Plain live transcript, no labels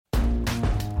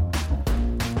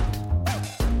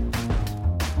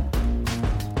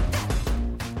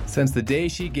Since the day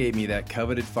she gave me that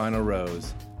coveted final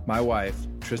rose, my wife,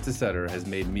 Trista Sutter, has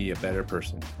made me a better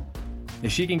person.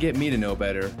 If she can get me to know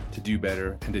better, to do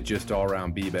better, and to just all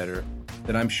around be better,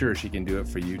 then I'm sure she can do it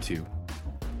for you too.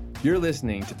 You're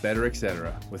listening to Better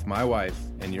Etc. with my wife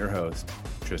and your host,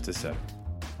 Trista Sutter.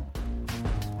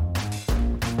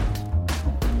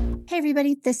 Hey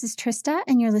everybody, this is Trista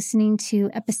and you're listening to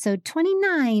episode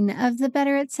 29 of the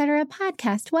Better Etc.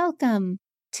 podcast. Welcome.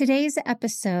 Today's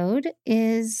episode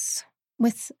is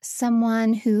with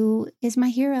someone who is my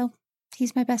hero.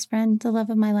 He's my best friend, the love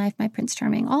of my life, my Prince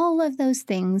Charming, all of those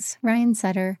things, Ryan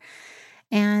Sutter.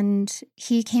 And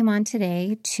he came on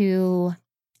today to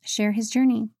share his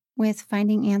journey with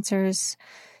finding answers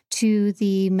to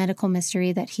the medical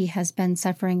mystery that he has been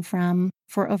suffering from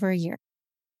for over a year.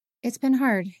 It's been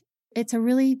hard. It's a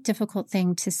really difficult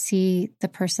thing to see the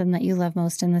person that you love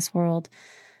most in this world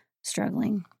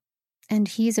struggling. And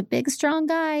he's a big, strong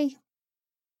guy.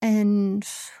 And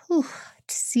to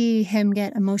see him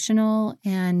get emotional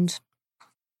and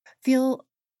feel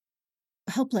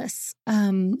helpless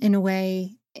in a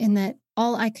way, in that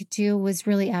all I could do was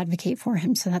really advocate for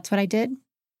him. So that's what I did.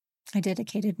 I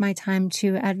dedicated my time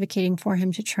to advocating for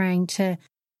him, to trying to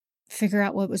figure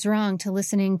out what was wrong, to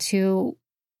listening to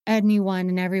anyone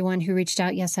and everyone who reached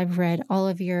out. Yes, I've read all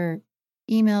of your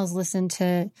emails, listened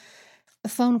to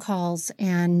phone calls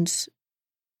and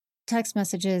text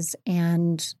messages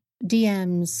and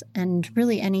DMs and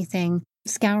really anything.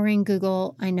 Scouring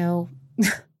Google, I know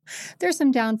there's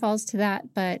some downfalls to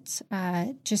that, but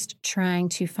just trying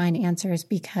to find answers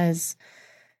because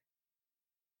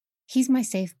he's my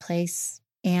safe place.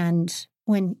 And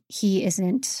when he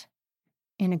isn't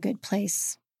in a good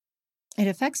place, it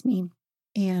affects me.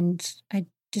 And I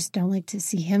just don't like to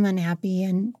see him unhappy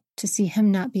and to see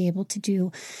him not be able to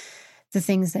do the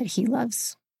things that he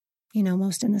loves,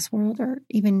 most in this world, or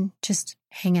even just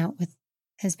hang out with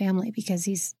his family because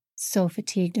he's so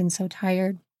fatigued and so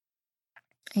tired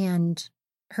and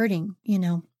hurting,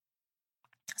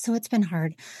 So it's been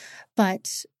hard,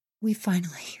 but we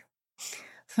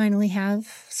finally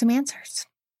have some answers,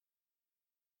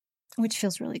 which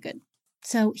feels really good.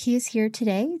 So he is here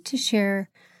today to share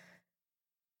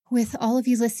with all of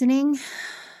you listening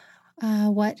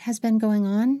what has been going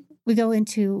on. We go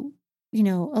into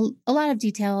a lot of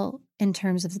detail in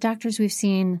terms of the doctors we've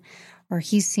seen or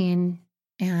he's seen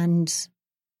and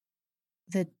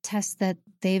the tests that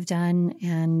they've done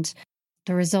and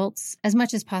the results as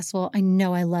much as possible. I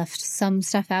know I left some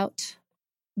stuff out,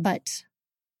 but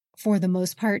for the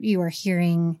most part, you are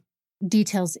hearing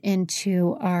details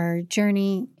into our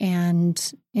journey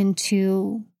and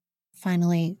into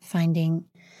finally finding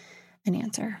an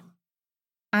answer.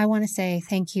 I want to say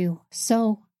thank you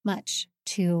so much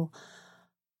to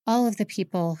all of the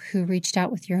people who reached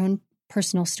out with your own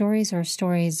personal stories or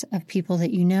stories of people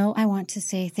that you know. I want to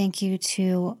say thank you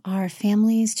to our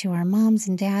families, to our moms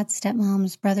and dads,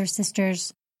 stepmoms, brothers,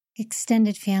 sisters,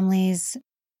 extended families.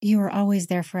 You are always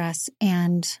there for us,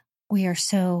 and we are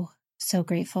so, so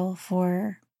grateful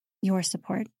for your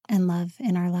support and love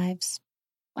in our lives.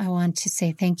 I want to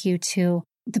say thank you to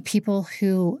the people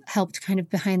who helped kind of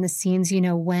behind the scenes,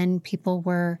 when people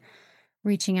were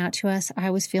reaching out to us.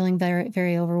 I was feeling very,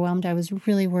 very overwhelmed. I was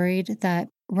really worried that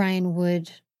Ryan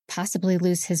would possibly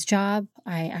lose his job.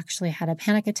 I actually had a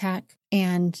panic attack.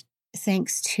 And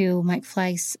thanks to Mike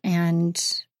Fleiss and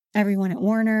everyone at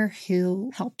Warner who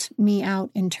helped me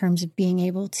out in terms of being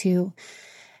able to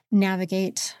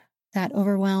navigate that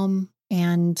overwhelm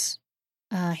and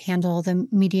handle the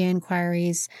media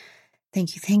inquiries.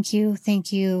 Thank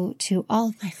you to all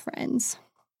of my friends.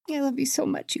 I love you so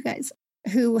much, you guys,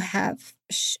 who have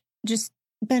just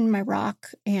been my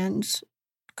rock and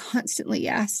constantly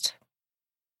asked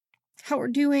how we're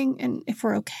doing and if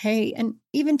we're okay. And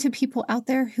even to people out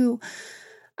there who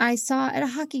I saw at a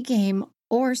hockey game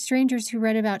or strangers who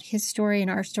read about his story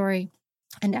and our story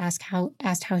and asked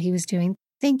how he was doing.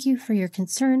 Thank you for your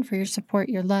concern, for your support,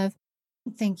 your love.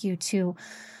 Thank you to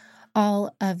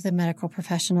all of the medical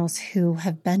professionals who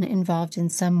have been involved in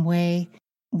some way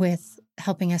with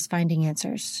helping us finding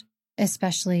answers,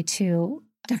 especially to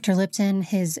Dr. Lipton,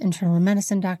 his internal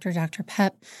medicine doctor, Dr.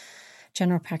 Pep,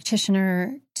 general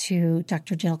practitioner, to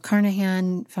Dr. Jill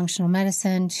Carnahan, functional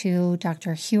medicine, to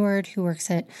Dr. Heward, who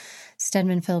works at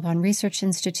Stedman Philippon Research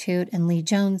Institute, and Lee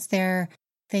Jones there.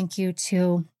 Thank you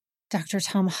to Dr.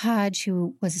 Tom Hodge,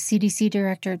 who was a CDC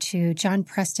director, to John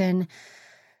Preston,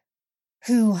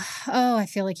 who, I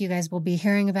feel like you guys will be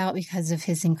hearing about because of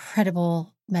his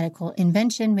incredible medical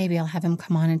invention. Maybe I'll have him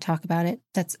come on and talk about it.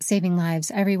 That's saving lives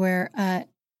everywhere.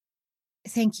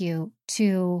 Thank you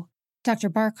to Dr.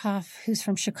 Barkoff, who's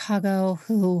from Chicago,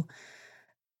 who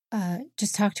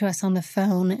just talked to us on the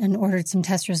phone and ordered some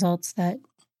test results that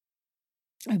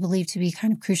I believe to be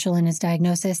kind of crucial in his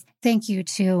diagnosis. Thank you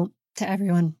to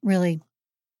everyone really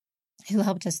who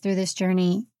helped us through this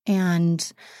journey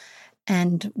and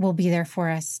will be there for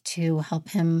us to help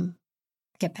him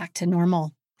get back to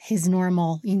normal, his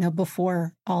normal,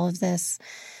 before all of this,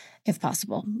 if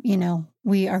possible.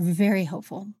 We are very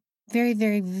hopeful, very,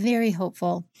 very, very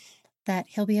hopeful that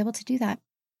he'll be able to do that.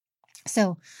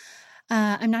 So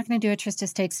I'm not going to do a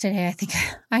Tristis Takes today. I think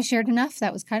I shared enough.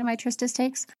 That was kind of my Tristis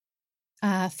Takes.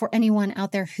 For anyone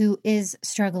out there who is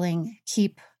struggling,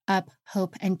 keep up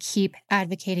hope and keep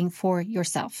advocating for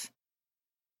yourself.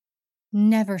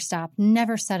 Never stop,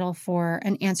 never settle for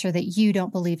an answer that you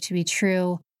don't believe to be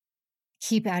true.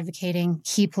 Keep advocating,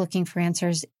 keep looking for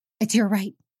answers. It's your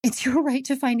right. It's your right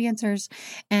to find answers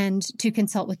and to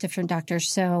consult with different doctors.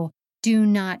 So do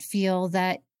not feel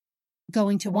that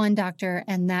going to one doctor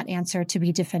and that answer to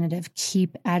be definitive.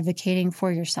 Keep advocating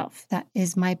for yourself. That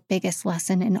is my biggest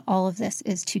lesson in all of this,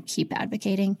 is to keep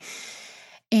advocating.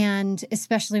 And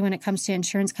especially when it comes to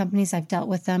insurance companies, I've dealt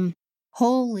with them.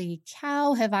 Holy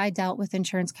cow, have I dealt with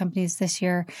insurance companies this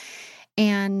year,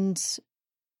 and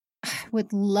I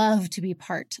would love to be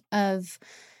part of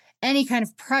any kind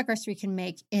of progress we can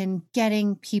make in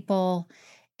getting people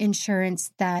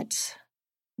insurance that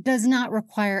does not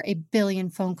require a billion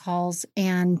phone calls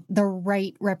and the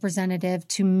right representative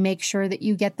to make sure that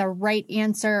you get the right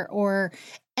answer or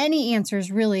any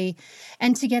answers really,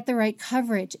 and to get the right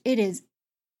coverage. It is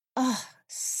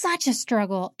such a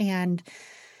struggle and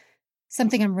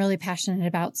something I'm really passionate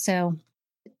about. So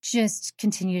just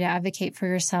continue to advocate for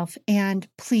yourself. And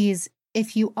please,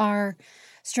 if you are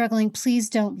struggling, please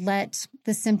don't let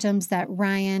the symptoms that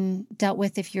Ryan dealt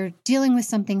with, if you're dealing with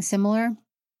something similar,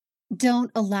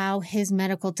 don't allow his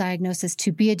medical diagnosis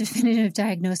to be a definitive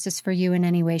diagnosis for you in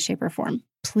any way, shape, or form.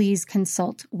 Please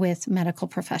consult with medical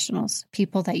professionals,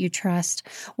 people that you trust,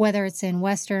 whether it's in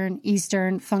Western,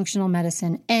 Eastern, functional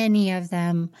medicine, any of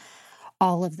them,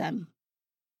 all of them.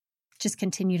 Just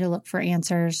continue to look for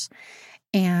answers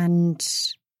and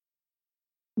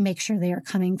make sure they are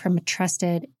coming from a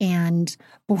trusted and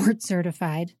board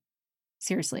certified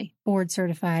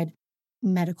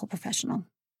medical professional.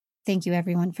 Thank you,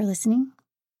 everyone, for listening.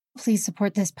 Please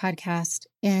support this podcast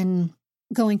in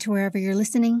going to wherever you're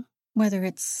listening, whether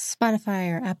it's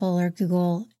Spotify or Apple or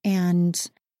Google, and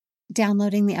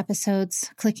downloading the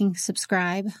episodes, clicking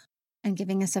subscribe, and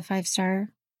giving us a 5-star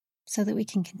so that we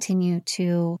can continue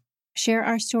to share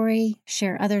our story,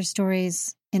 share others'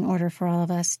 stories in order for all of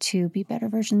us to be better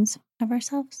versions of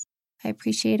ourselves. I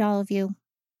appreciate all of you.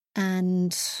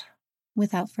 And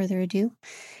without further ado,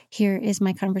 here is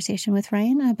my conversation with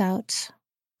Ryan about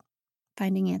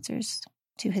finding answers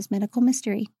to his medical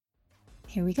mystery.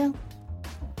 Here we go.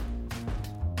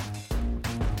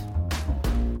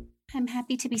 I'm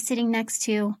happy to be sitting next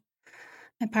to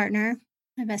my partner,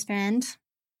 my best friend,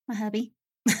 my hubby.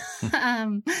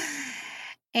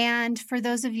 And for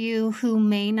those of you who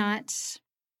may not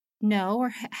know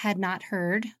or had not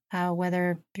heard,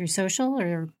 whether through social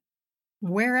or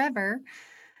wherever,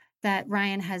 that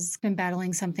Ryan has been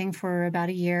battling something for about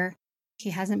a year. He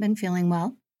hasn't been feeling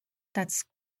well. That's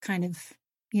kind of,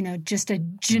 just a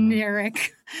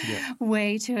generic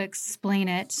way to explain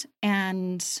it.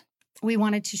 And we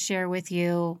wanted to share with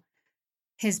you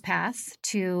his path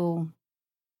to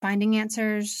finding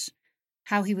answers,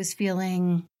 how he was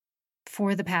feeling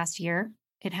for the past year.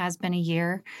 It has been a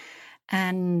year.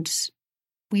 And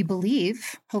we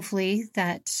believe, hopefully,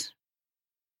 that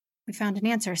we found an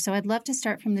answer. So I'd love to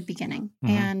start from the beginning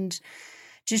and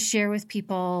just share with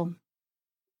people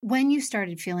when you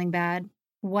started feeling bad,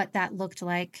 what that looked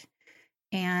like,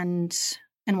 and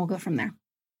we'll go from there.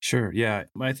 Sure. Yeah.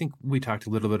 I think we talked a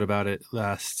little bit about it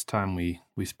last time we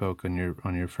spoke on your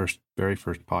very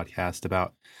first podcast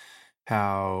about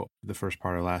how the first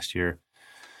part of last year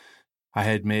I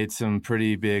had made some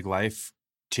pretty big life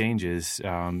changes,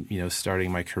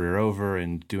 starting my career over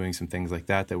and doing some things like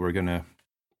that were going to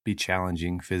be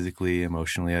challenging physically,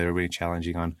 emotionally. They were really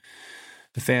challenging on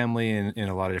the family in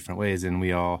a lot of different ways. And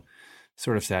we all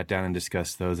sort of sat down and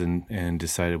discussed those and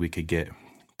decided we could get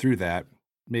through that,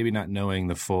 maybe not knowing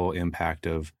the full impact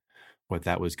of what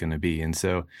that was going to be. And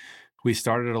so we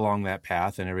started along that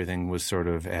path and everything was sort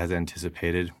of as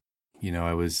anticipated.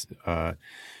 I was,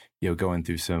 going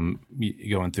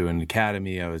through an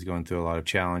academy. I was going through a lot of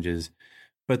challenges,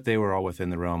 but they were all within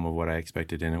the realm of what I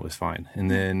expected and it was fine. And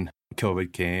then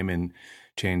COVID came and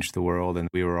changed the world and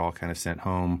we were all kind of sent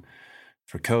home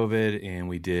for COVID and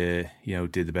we did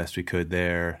the best we could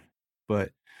there.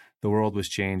 But the world was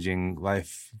changing.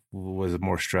 Life was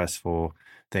more stressful.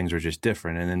 Things were just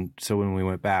different. And then, so when we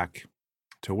went back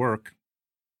to work,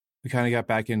 we kind of got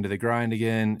back into the grind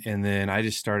again. And then I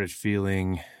just started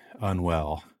feeling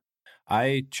unwell.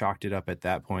 I chalked it up at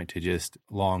that point to just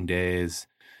long days,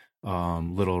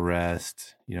 little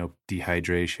rest,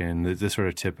 dehydration, the sort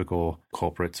of typical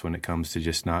culprits when it comes to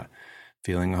just not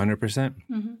feeling 100%.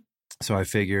 Mm-hmm. So I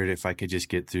figured if I could just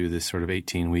get through this sort of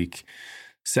 18-week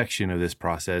section of this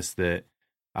process, that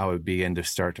I would begin to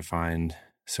start to find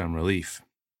some relief.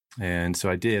 And so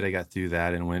I did. I got through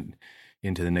that and went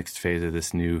into the next phase of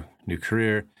this new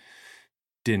career.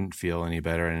 Didn't feel any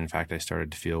better. And in fact, I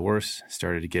started to feel worse,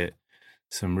 started to get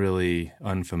some really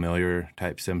unfamiliar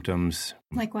type symptoms.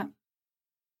 Like what?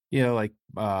 Like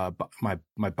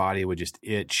my body would just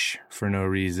itch for no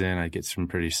reason. I get some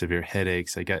pretty severe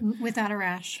headaches. I got without a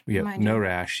rash. Yeah, no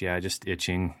rash. Yeah, just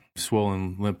itching,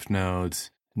 swollen lymph nodes,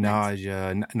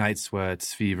 nausea, night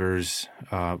sweats, fevers,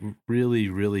 really,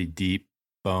 really deep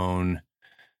bone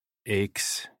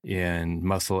aches and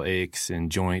muscle aches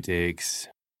and joint aches,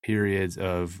 periods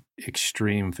of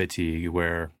extreme fatigue,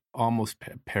 where almost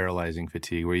paralyzing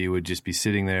fatigue, where you would just be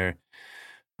sitting there.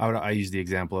 I use the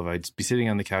example of I'd be sitting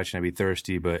on the couch and I'd be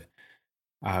thirsty, but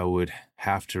I would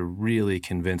have to really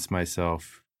convince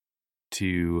myself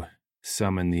to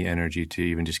summon the energy to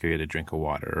even just go get a drink of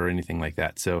water or anything like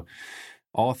that. So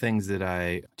all things that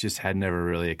I just had never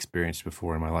really experienced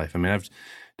before in my life. I mean, I've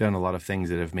done a lot of things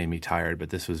that have made me tired,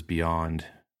 but this was beyond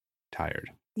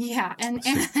tired. Yeah. And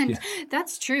Yeah.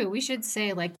 That's true. We should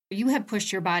say, like, you have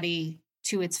pushed your body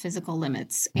to its physical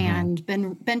limits and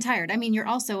been tired. I mean, you're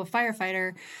also a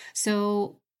firefighter.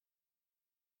 So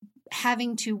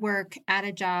having to work at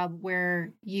a job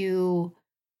where you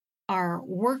are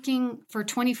working for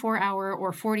 24-hour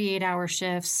or 48-hour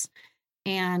shifts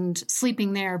and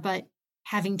sleeping there, but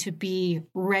having to be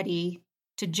ready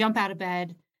to jump out of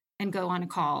bed and go on a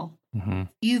call. Mm-hmm.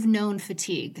 You've known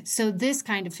fatigue. So this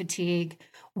kind of fatigue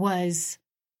was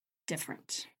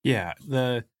different. Yeah.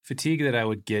 The fatigue that I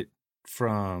would get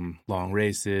from long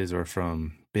races or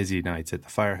from busy nights at the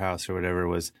firehouse or whatever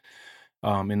was,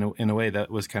 in a way,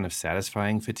 that was kind of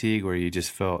satisfying fatigue, where you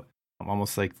just felt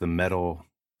almost like the medal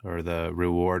or the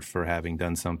reward for having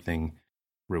done something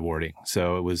rewarding.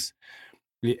 So it was,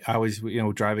 I was,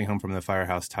 driving home from the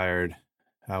firehouse tired,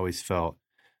 I always felt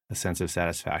a sense of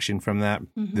satisfaction from that.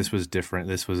 Mm-hmm. This was different.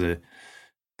 This was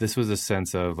a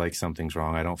sense of like, something's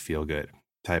wrong, I don't feel good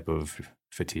type of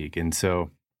fatigue. And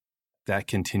so that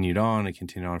continued on. It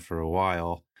continued on for a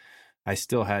while. I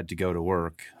still had to go to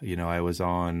work. I was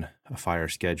on a fire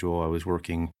schedule. I was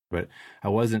working, but I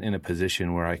wasn't in a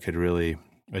position where I could really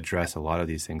address a lot of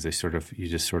these things. You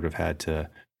just sort of had to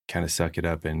kind of suck it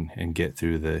up and get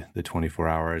through the 24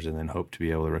 hours and then hope to be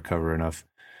able to recover enough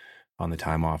on the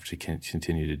time off to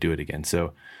continue to do it again.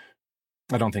 So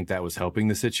I don't think that was helping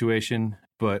the situation,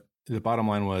 but the bottom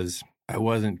line was I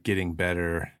wasn't getting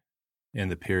better in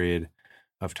the period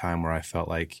of time where I felt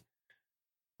like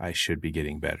I should be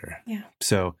getting better. Yeah.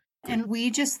 So, and we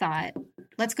just thought,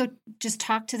 let's go just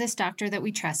talk to this doctor that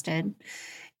we trusted,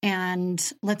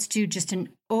 and let's do just an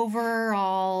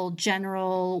overall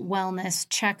general wellness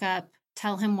checkup,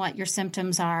 tell him what your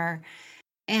symptoms are,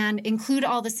 and include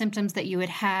all the symptoms that you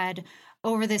had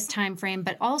over this time frame,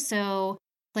 but also,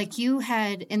 like, you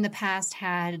had in the past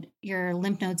had your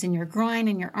lymph nodes in your groin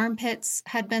and your armpits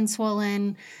had been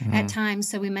swollen at times.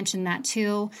 So we mentioned that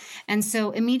too. And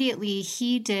so immediately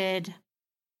he did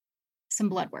some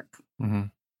blood work. Mm-hmm.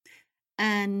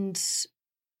 And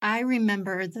I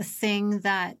remember the thing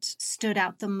that stood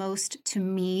out the most to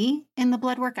me in the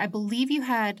blood work. I believe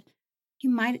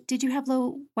did you have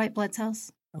low white blood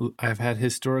cells? I've had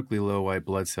historically low white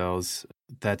blood cells.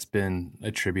 That's been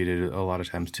attributed a lot of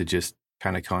times to just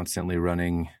kind of constantly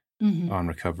running on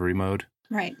recovery mode.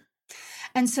 Right.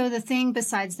 And so the thing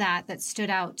besides that stood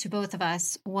out to both of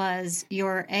us was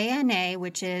your ANA,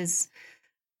 which is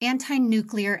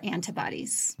anti-nuclear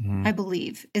antibodies, I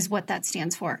believe is what that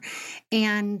stands for.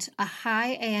 And a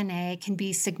high ANA can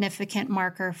be a significant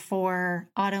marker for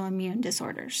autoimmune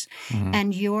disorders.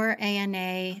 And your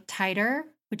ANA titer,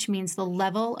 which means the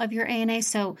level of your ANA.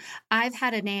 So I've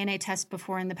had an ANA test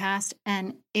before in the past,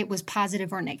 and it was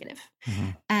positive or negative.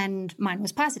 And mine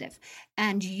was positive.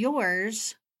 And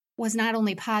yours was not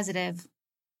only positive,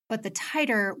 but the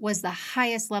titer was the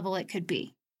highest level it could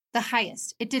be. The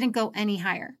highest. It didn't go any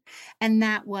higher. And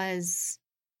that was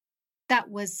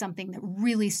something that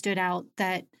really stood out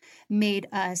that made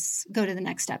us go to the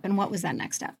next step. And what was that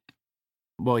next step?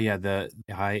 Well, yeah, the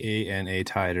high ANA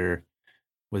titer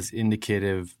was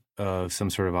indicative of some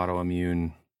sort of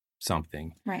autoimmune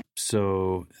something. Right.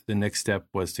 So the next step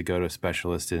was to go to a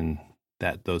specialist in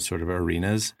those sort of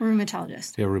arenas.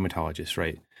 Rheumatologist. Yeah, rheumatologist,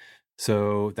 right.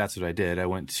 So that's what I did. I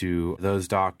went to those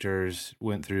doctors,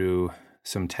 went through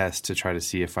some tests to try to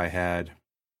see if I had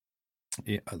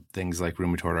things like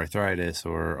rheumatoid arthritis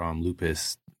or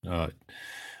lupus,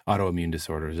 autoimmune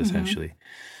disorders, essentially.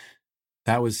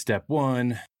 That was step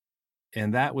one.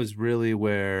 And that was really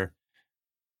where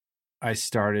I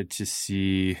started to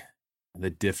see the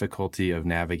difficulty of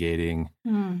navigating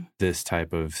this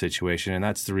type of situation. And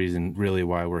that's the reason really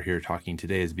why we're here talking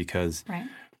today, is because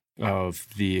of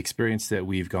the experience that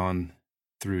we've gone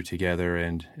through together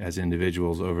and as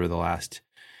individuals over the last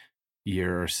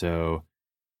year or so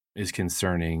is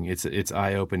concerning. It's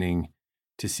eye-opening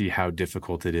to see how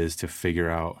difficult it is to figure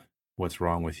out what's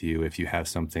wrong with you if you have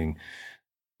something,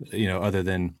 other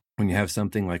than when you have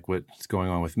something like what's going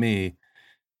on with me.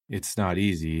 It's not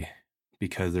easy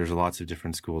because there's lots of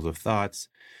different schools of thoughts.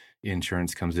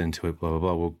 Insurance comes into it, blah, blah,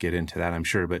 blah. We'll get into that, I'm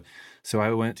sure. But so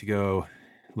I went to go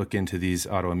look into these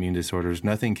autoimmune disorders.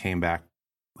 Nothing came back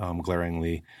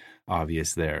glaringly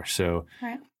obvious there. So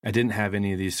I didn't have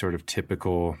any of these sort of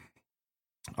typical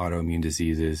autoimmune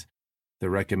diseases. The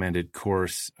recommended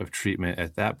course of treatment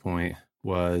at that point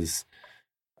was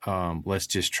let's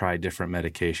just try different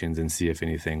medications and see if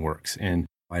anything works. And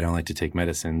I don't like to take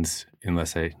medicines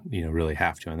unless I, really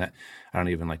have to. And that I don't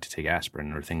even like to take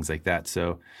aspirin or things like that.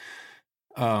 So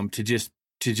to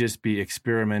just be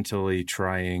experimentally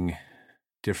trying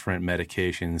different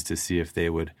medications to see if they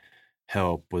would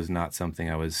help was not something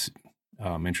I was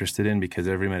interested in, because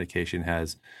every medication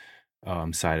has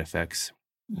side effects.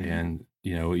 And,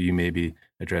 you may be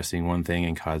addressing one thing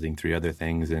and causing three other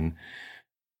things. And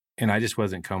I just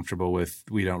wasn't comfortable with,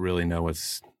 we don't really know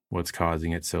what's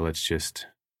causing it. So let's just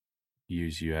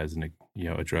use you as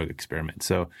a drug experiment.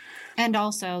 So, and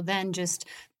also then just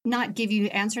not give you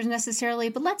answers necessarily,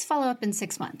 but let's follow up in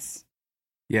 6 months.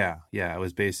 Yeah. It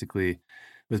was basically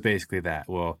that.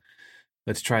 Well,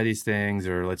 let's try these things,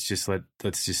 or let's just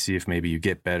see if maybe you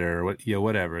get better, or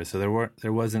whatever. So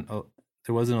there wasn't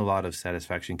a lot of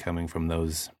satisfaction coming from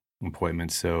those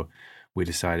appointments. So we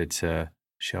decided to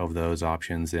shelve those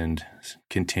options and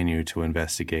continue to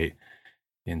investigate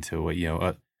into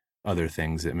what, other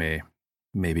things that may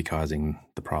be causing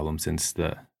the problem, since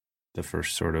the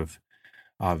first sort of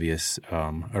obvious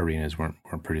arenas weren't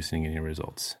producing any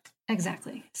results.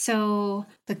 Exactly. So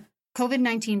the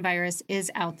COVID-19 virus is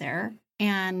out there,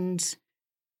 and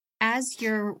as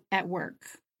you're at work,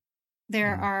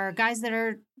 there are guys that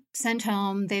are sent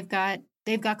home. They've got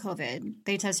COVID.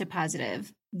 They tested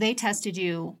positive. They tested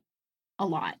you a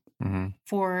lot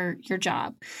for your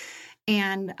job.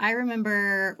 And I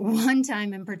remember one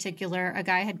time in particular, a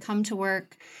guy had come to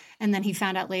work, and then he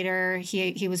found out later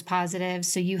he was positive.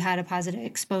 So you had a positive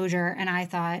exposure. And I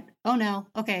thought, oh no,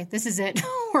 okay, this is it.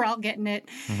 We're all getting it.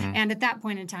 And at that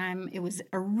point in time, it was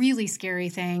a really scary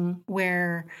thing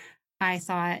where I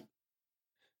thought,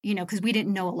 because we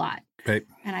didn't know a lot. Right.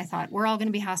 And I thought, we're all going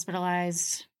to be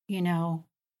hospitalized,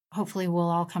 hopefully we'll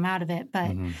all come out of it.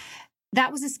 But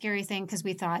that was a scary thing, because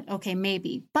we thought, okay,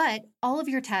 maybe. But all of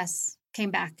your tests came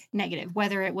back negative,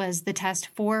 whether it was the test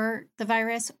for the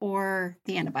virus or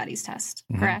the antibodies test,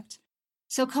 correct?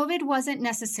 So COVID wasn't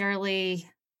necessarily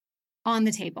on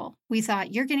the table. We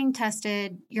thought, you're getting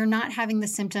tested, you're not having the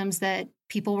symptoms that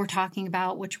people were talking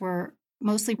about, which were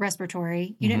mostly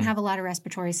respiratory. You didn't have a lot of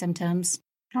respiratory symptoms.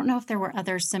 I don't know if there were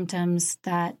other symptoms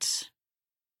that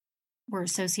were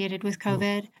associated with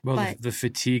COVID. Well, but the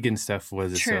fatigue and stuff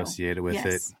was associated with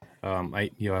it.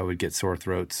 I would get sore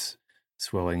throats,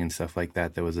 swelling and stuff like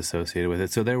that was associated with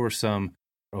it. So there were some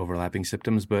overlapping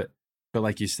symptoms, but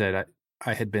like you said,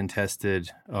 I had been tested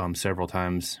several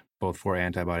times, both for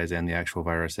antibodies and the actual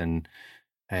virus, and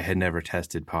I had never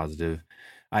tested positive.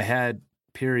 I had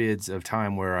periods of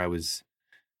time where I was,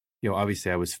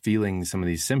 obviously I was feeling some of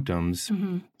these symptoms.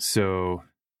 So,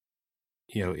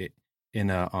 in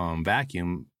a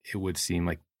vacuum, it would seem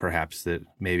like perhaps that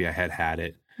maybe I had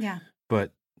it. Yeah.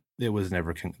 But it was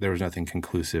never, there was nothing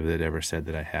conclusive that ever said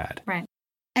that I had. Right.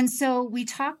 And so we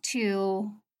talked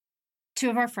to two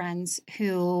of our friends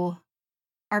who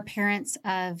are parents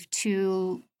of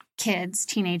two kids,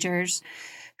 teenagers,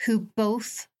 who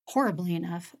both, horribly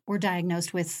enough, were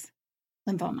diagnosed with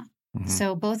lymphoma.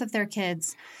 So both of their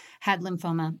kids had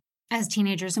lymphoma as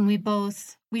teenagers, and we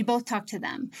both talked to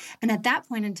them. And at that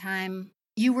point in time,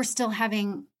 you were still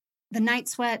having the night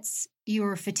sweats, you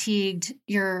were fatigued,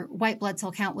 your white blood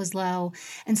cell count was low.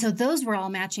 And so those were all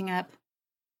matching up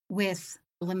with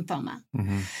lymphoma.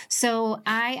 So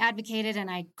I advocated, and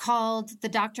I called the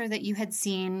doctor that you had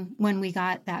seen when we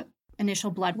got that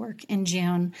initial blood work in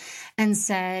June and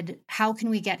said, how can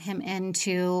we get him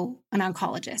into an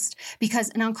oncologist? Because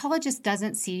an oncologist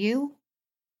doesn't see you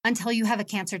until you have a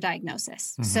cancer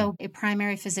diagnosis. Mm-hmm. So a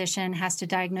primary physician has to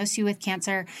diagnose you with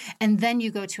cancer, and then you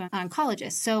go to an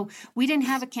oncologist. So we didn't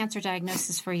have a cancer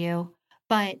diagnosis for you,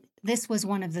 but this was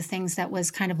one of the things that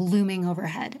was kind of looming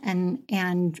overhead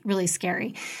and really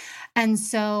scary. And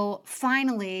so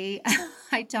finally,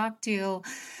 I talked to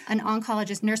an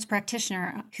oncologist, nurse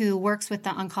practitioner who works with the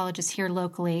oncologist here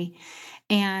locally,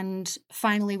 and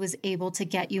finally was able to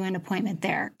get you an appointment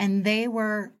there. And they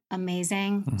were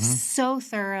amazing, mm-hmm. so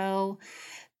thorough.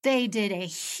 They did a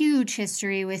huge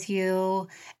history with you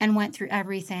and went through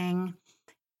everything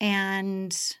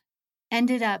and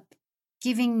ended up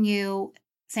giving you,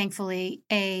 thankfully,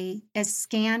 a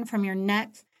scan from your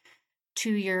neck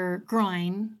to your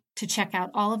groin to check out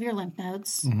all of your lymph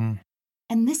nodes. Mm-hmm.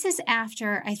 And this is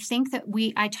after, I think that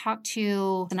I talked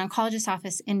to an oncologist's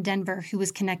office in Denver who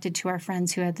was connected to our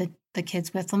friends who had the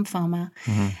kids with lymphoma.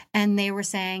 Mm-hmm. And they were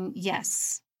saying,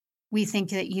 yes, we think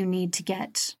that you need to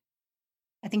get,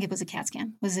 I think it was a CAT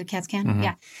scan. Was it a CAT scan? Mm-hmm.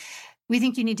 Yeah. We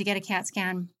think you need to get a CAT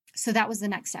scan. So that was the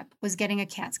next step, was getting a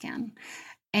CAT scan.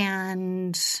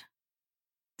 And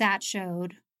that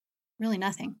showed really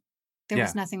nothing. There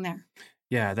was nothing there.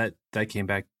 Yeah, that came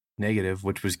back negative,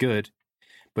 which was good.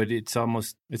 But it's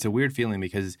a weird feeling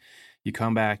because you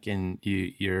come back and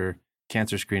your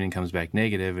cancer screening comes back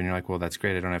negative and you're like, well, that's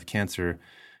great. I don't have cancer.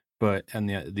 But on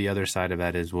the other side of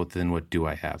that is, well, then what do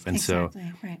I have? And exactly, so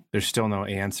right. There's still no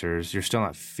answers. You're still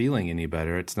not feeling any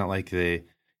better. It's not like they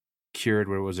cured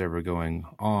what was ever going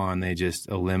on. They just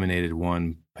eliminated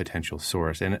one potential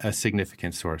source and a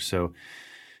significant source. So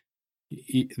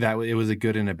that it was a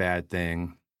good and a bad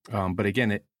thing. But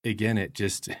again,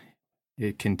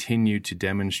 it continued to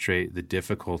demonstrate the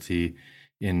difficulty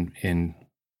in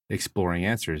exploring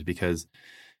answers, because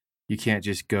you can't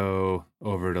just go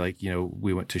over to,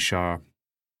 we went to Shaw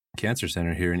Cancer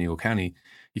Center here in Eagle County.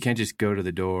 You can't just go to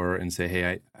the door and say,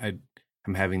 hey,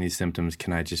 I'm having these symptoms.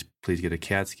 Can I just please get a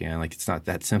CAT scan? Like, it's not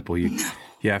that simple. You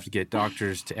have to get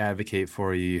doctors to advocate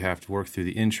for you. You have to work through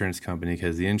the insurance company,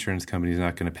 because the insurance company is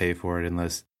not going to pay for it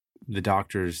unless the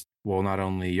doctors, well, not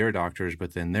only your doctors,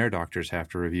 but then their doctors have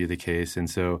to review the case. And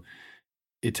so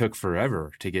it took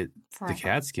forever to get the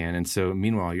CAT scan. And so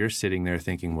meanwhile, you're sitting there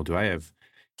thinking, well, do I have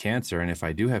cancer? And if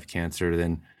I do have cancer,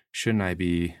 then shouldn't I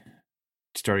be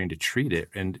starting to treat it?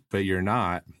 But you're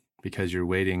not, because you're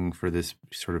waiting for this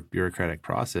sort of bureaucratic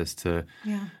process to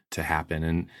happen.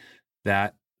 And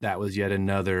that was yet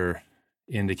another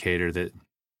indicator that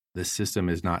the system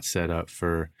is not set up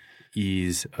for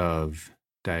ease of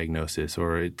diagnosis,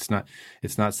 or it's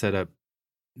not set up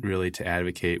really to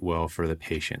advocate well for the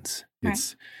patients.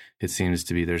 Right. It seems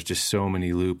to be there's just so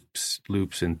many loops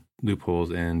and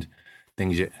loopholes and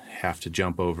things you have to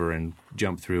jump over and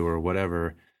jump through or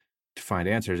whatever to find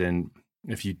answers. And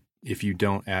if you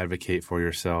don't advocate for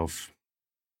yourself,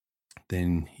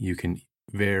 then you can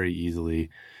very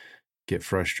easily get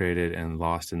frustrated and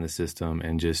lost in the system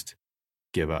and just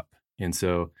give up. And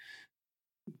so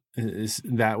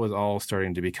that was all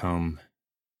starting to become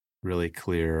really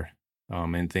clear.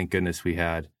 And thank goodness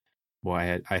I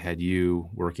had you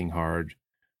working hard.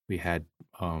 We had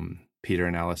Peter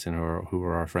and Allison, who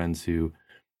were our friends, who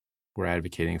were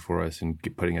advocating for us and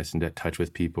putting us in touch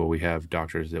with people. We have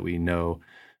doctors that we know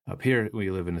up here. We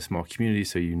live in a small community,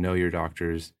 so you know your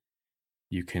doctors.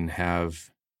 You can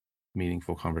have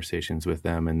meaningful conversations with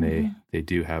them, and they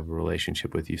do have a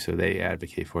relationship with you, so they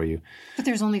advocate for you. But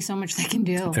there's only so much they can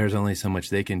do. There's only so much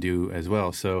they can do as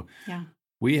well. So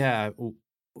we had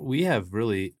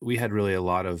really a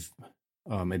lot of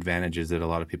advantages that a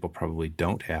lot of people probably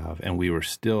don't have, and we were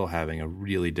still having a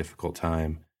really difficult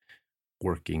time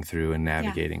working through and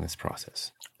navigating this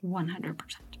process. 100%.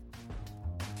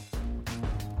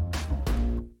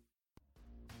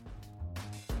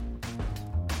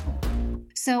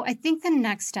 So I think the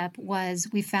next step was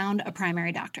we found a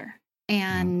primary doctor,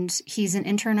 and he's an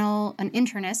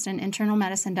internist, an internal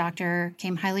medicine doctor,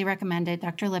 came highly recommended,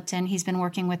 Dr. Lipton. He's been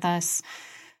working with us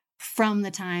from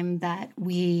the time that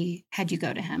we had you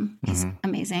go to him. He's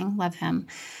amazing. Love him.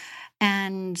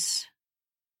 And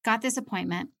got this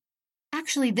appointment.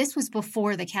 Actually, this was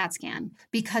before the CAT scan,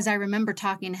 because I remember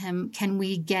talking to him, can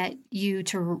we get you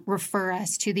to refer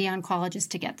us to the oncologist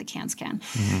to get the CAT scan?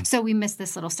 Mm-hmm. So we missed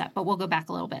this little step, but we'll go back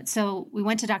a little bit. So we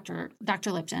went to Dr.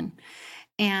 Lipton,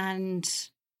 and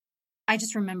I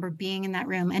just remember being in that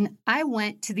room. And I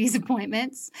went to these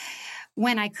appointments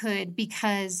when I could,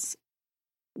 because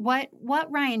what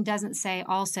Ryan doesn't say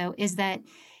also is that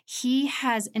he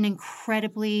has an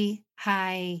incredibly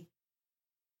high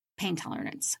pain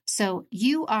tolerance. So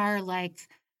you are like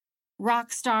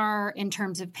rock star in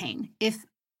terms of pain. If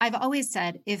I've always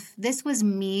said, if this was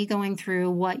me going through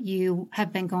what you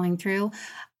have been going through,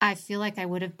 I feel like I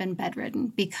would have been bedridden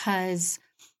because,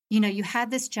 you had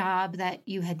this job that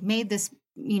you had made this,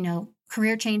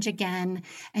 career change again,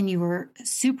 and you were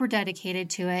super dedicated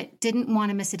to it, didn't want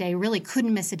to miss a day, really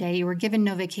couldn't miss a day. You were given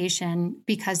no vacation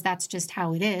because that's just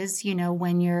how it is,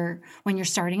 when you're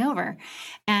starting over.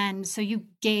 And so you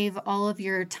gave all of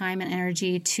your time and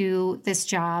energy to this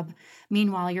job.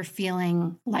 Meanwhile, you're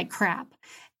feeling like crap.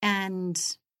 And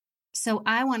so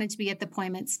I wanted to be at the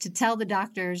appointments to tell the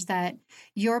doctors that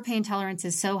your pain tolerance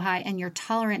is so high and your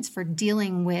tolerance for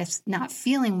dealing with not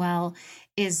feeling well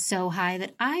is so high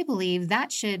that I believe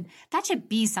that should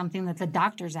be something that the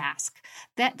doctors ask.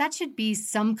 That should be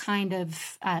some kind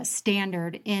of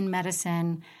standard in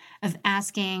medicine of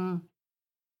asking,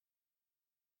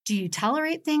 do you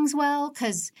tolerate things well?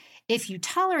 Because if you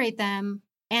tolerate them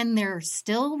and they're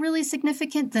still really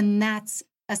significant, then that's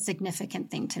a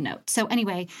significant thing to note. So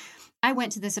anyway, I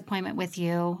went to this appointment with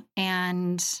you,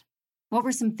 and what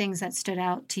were some things that stood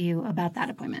out to you about that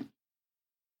appointment?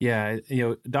 Yeah,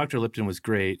 Dr. Lipton was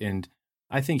great, and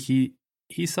I think he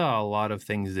saw a lot of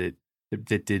things that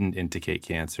didn't indicate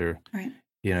cancer. Right.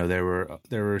 There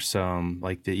were some,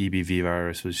 like the EBV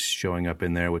virus was showing up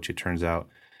in there, which it turns out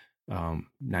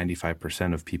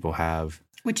 95% of people have,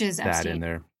 which is that Epstein. In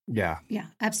there. Yeah. Yeah,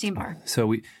 Epstein-Barr.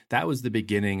 So that was the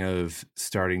beginning of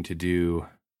starting to do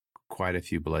quite a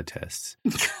few blood tests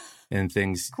and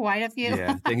things. Quite a few.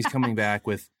 Yeah, things coming back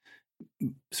with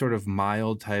sort of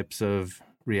mild types of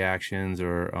reactions,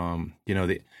 or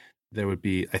there would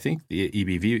be, I think the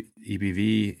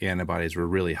EBV antibodies were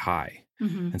really high.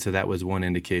 Mm-hmm. And so that was one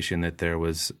indication that there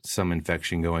was some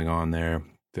infection going on there,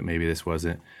 that maybe this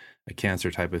wasn't a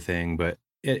cancer type of thing. But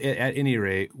at any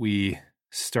rate, we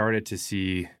started to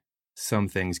see some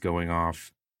things going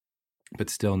off, but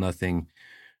still nothing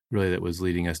really that was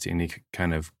leading us to any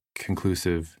kind of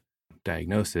conclusive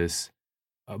diagnosis.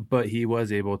 But he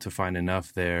was able to find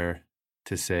enough there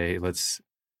to say, let's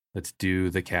do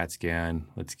the CAT scan.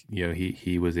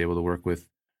 He was able to work with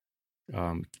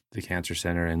the cancer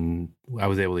center, and I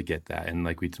was able to get that. And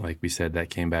like we said, that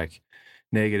came back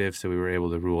negative, so we were able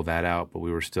to rule that out. But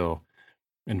we were still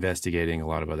investigating a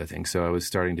lot of other things. So I was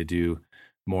starting to do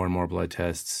more and more blood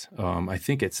tests. I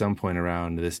think at some point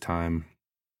around this time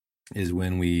is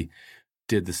when we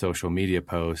did the social media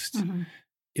post. Mm-hmm.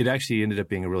 It actually ended up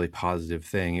being a really positive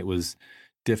thing. It was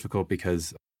difficult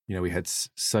because, we had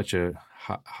such a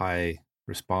high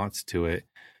response to it.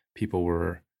 People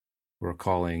were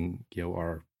calling,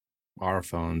 our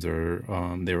phones, or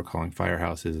they were calling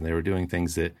firehouses, and they were doing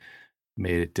things that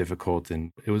made it difficult.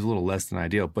 And it was a little less than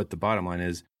ideal. But the bottom line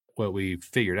is, what we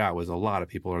figured out was a lot of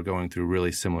people are going through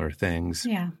really similar things.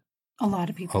 Yeah, a lot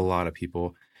of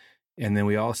people. And then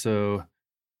we also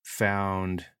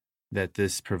found that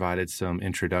this provided some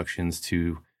introductions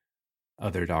to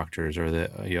other doctors, or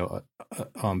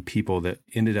people that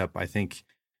ended up, I think,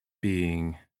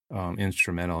 being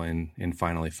instrumental in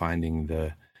finally finding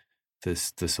the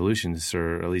solutions,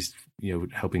 or at least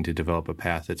helping to develop a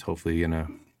path that's hopefully going to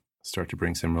start to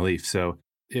bring some relief. So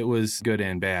it was good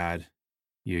and bad.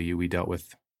 We dealt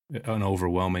with an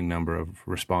overwhelming number of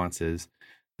responses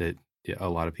that a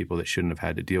lot of people that shouldn't have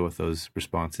had to deal with those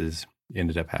responses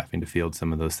ended up having to field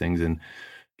some of those things. And,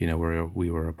 we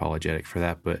were apologetic for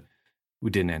that, but we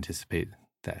didn't anticipate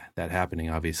that happening,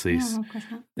 obviously. No, of course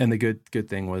not. And the good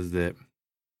thing was that,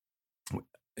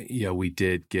 we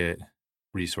did get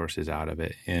resources out of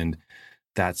it. And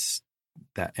that's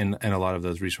that. And a lot of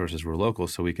those resources were local,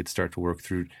 so we could start to work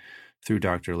through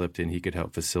Dr. Lipton. He could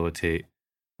help facilitate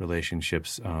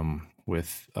relationships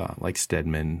with like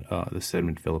Stedman, the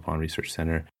Stedman Philippon Research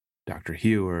Center, Dr.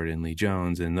 Heward and Lee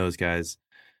Jones, and those guys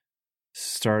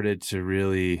started to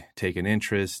really take an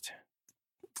interest.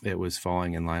 It was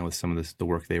falling in line with some of the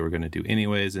work they were going to do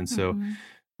anyways. And so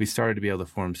we started to be able to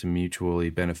form some mutually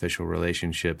beneficial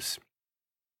relationships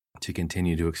to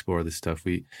continue to explore this stuff.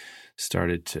 We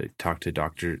started to talk to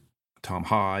Dr. Tom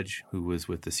Hodge, who was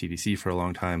with the CDC for a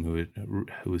long time, who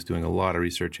was doing a lot of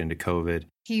research into COVID.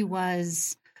 He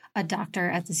was a doctor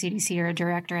at the CDC, or a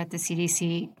director at the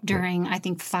CDC during, I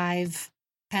think, 5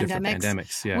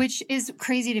 pandemics, yeah. Which is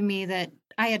crazy to me that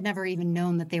I had never even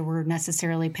known that they were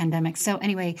necessarily pandemics. So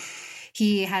anyway,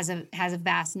 he has a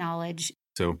vast knowledge.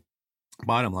 So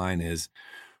bottom line is,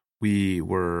 we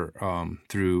were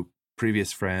through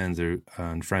previous friends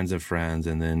and friends of friends,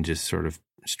 and then just sort of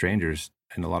strangers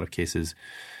in a lot of cases,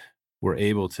 were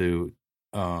able to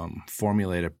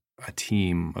formulate a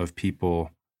team of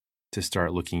people to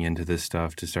start looking into this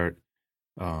stuff, to start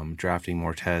drafting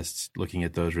more tests, looking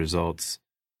at those results,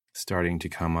 starting to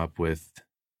come up with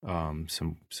some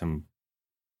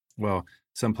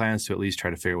plans to at least try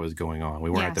to figure out what was going on. We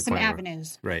weren't at the some point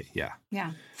avenues. Right. Yeah.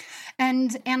 Yeah.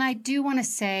 And I do want to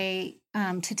say,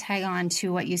 to tag on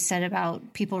to what you said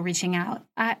about people reaching out.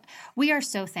 We are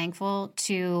so thankful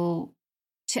to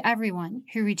everyone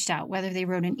who reached out, whether they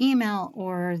wrote an email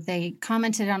or they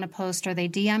commented on a post or they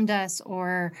DM'd us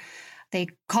or they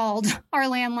called our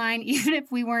landline, even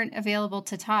if we weren't available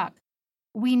to talk.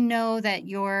 We know that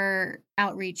your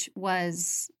outreach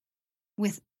was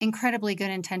with incredibly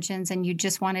good intentions and you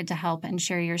just wanted to help and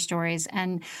share your stories.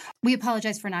 And we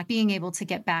apologize for not being able to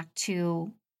get back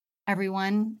to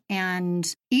everyone and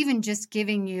even just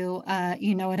giving you,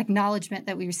 an acknowledgement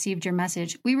that we received your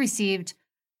message. We received,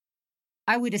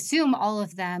 I would assume, all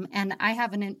of them. And I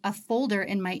have a folder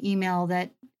in my email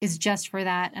that is just for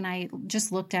that. And I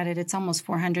just looked at it. It's almost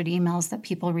 400 emails that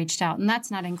people reached out. And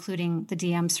that's not including the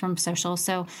DMs from social.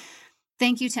 So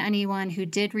thank you to anyone who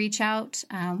did reach out.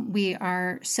 We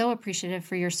are so appreciative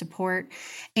for your support.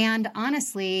 And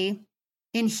honestly,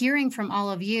 in hearing from all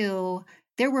of you,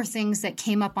 there were things that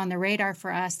came up on the radar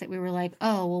for us that we were like,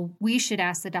 oh, well, we should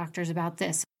ask the doctors about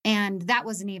this. And that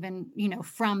wasn't even,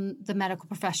 from the medical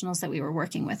professionals that we were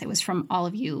working with. It was from all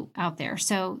of you out there.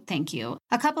 So thank you.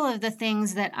 A couple of the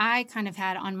things that I kind of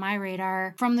had on my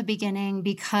radar from the beginning,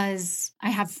 because I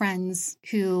have friends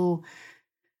who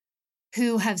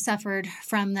have suffered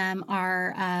from them,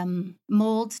 are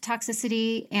mold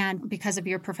toxicity. And because of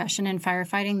your profession in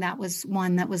firefighting, that was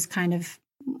one that was kind of,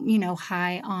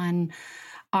 high on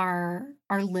our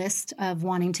list of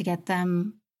wanting to get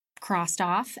them crossed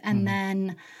off. And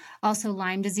then also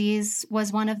Lyme disease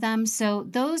was one of them. So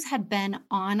those had been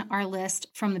on our list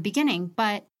from the beginning.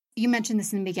 But you mentioned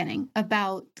this in the beginning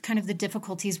about kind of the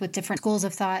difficulties with different schools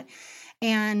of thought.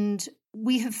 And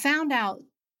we have found out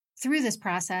through this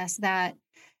process that,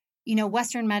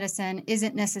 Western medicine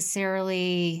isn't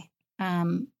necessarily,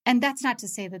 and that's not to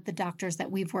say that the doctors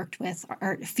that we've worked with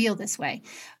feel this way,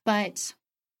 but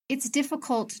it's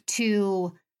difficult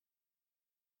to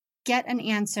get an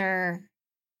answer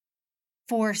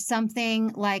for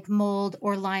something like mold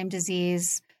or Lyme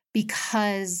disease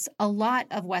because a lot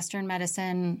of Western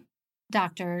medicine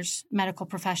doctors, medical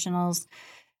professionals,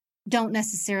 don't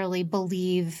necessarily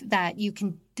believe that you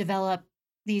can develop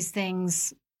these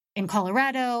things in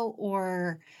Colorado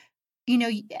or,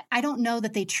 I don't know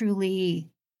that they truly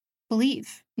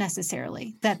believe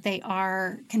necessarily that they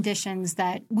are conditions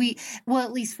that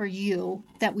at least for you,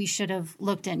 that we should have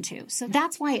looked into. So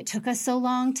that's why it took us so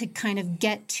long to kind of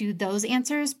get to those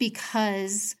answers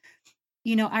because,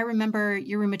 I remember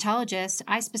your rheumatologist,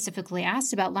 I specifically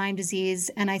asked about Lyme disease,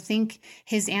 and I think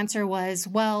his answer was,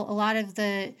 well, a lot of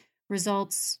the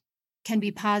results can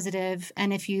be positive.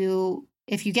 And if you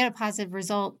get a positive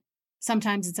result,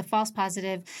 sometimes it's a false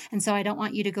positive. And so I don't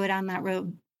want you to go down that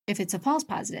road if it's a false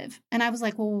positive. And I was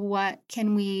like, well, what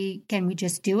can we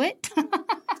just do it?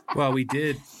 Well, we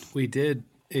did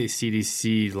a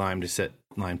CDC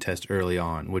Lyme test early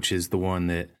on, which is the one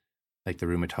that like the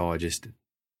rheumatologist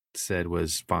said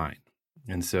was fine.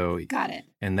 And so got it.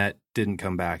 And that didn't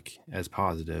come back as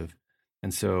positive.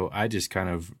 And so I just kind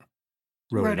of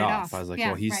wrote it off. I was like,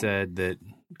 well, he said that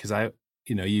because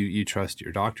you trust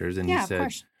your doctors, and he said, of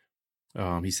course.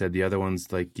 He said the other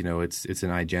one's like, it's an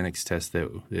IGeneX test that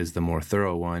is the more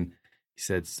thorough one. He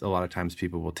said a lot of times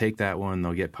people will take that one,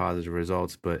 they'll get positive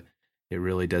results, but it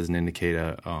really doesn't indicate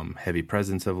a heavy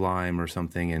presence of Lyme or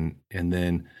something. And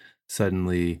then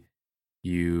suddenly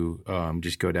you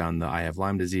just go down the I have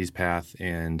Lyme disease path,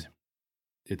 and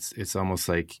it's almost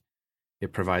like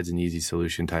it provides an easy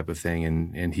solution type of thing.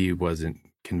 And he wasn't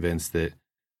convinced that,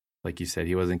 like you said,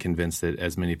 he wasn't convinced that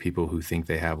as many people who think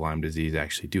they have Lyme disease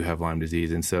actually do have Lyme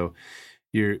disease. And so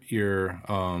you're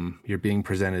being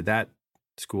presented that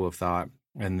school of thought,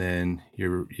 and then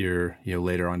you're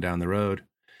later on down the road,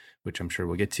 which I'm sure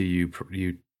we'll get to,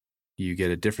 you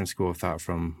get a different school of thought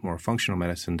from more functional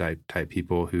medicine type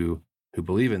people who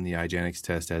believe in the IGeneX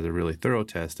test as a really thorough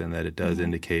test, and that it does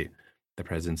indicate the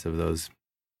presence of those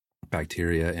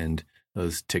bacteria and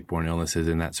those tick-borne illnesses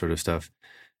and that sort of stuff,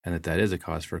 and that is a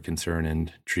cause for concern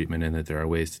and treatment, and that there are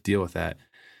ways to deal with that.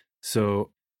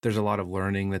 So there's a lot of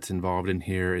learning that's involved in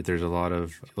here. There's a lot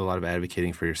of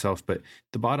advocating for yourself. But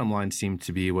the bottom line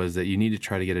was that you need to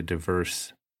try to get a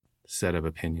diverse set of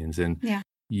opinions and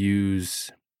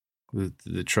use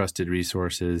the trusted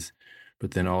resources,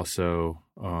 but then also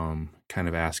kind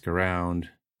of ask around.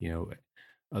 There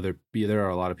are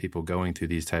a lot of people going through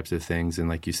these types of things, and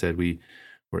like you said, we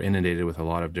were inundated with a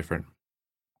lot of different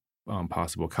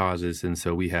possible causes, and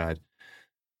so we had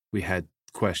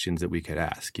questions that we could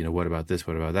ask. What about this?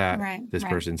 What about that? Right. This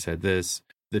person said this.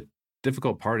 The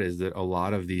difficult part is that a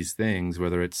lot of these things,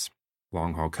 whether it's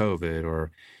long haul COVID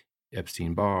or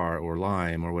Epstein-Barr or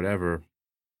Lyme or whatever,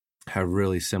 have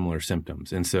really similar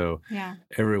symptoms. And so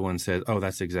everyone says, oh,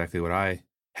 that's exactly what I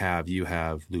have. You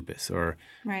have lupus, or,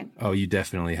 oh, you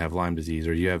definitely have Lyme disease,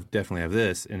 or you definitely have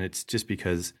this. And it's just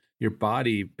because your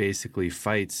body basically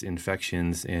fights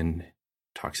infections and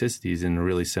toxicities in a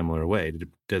really similar way. It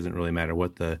doesn't really matter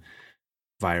what the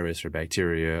virus or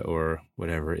bacteria or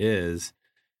whatever is,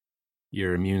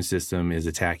 your immune system is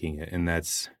attacking it. And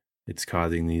it's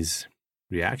causing these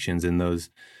reactions, and those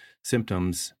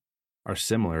symptoms are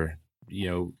similar,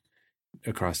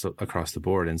 across the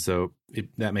board. And so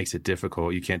that makes it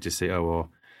difficult. You can't just say, oh,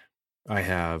 well, I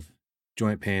have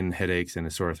joint pain, headaches, and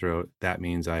a sore throat. That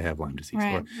means I have Lyme disease.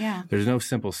 Right. There's no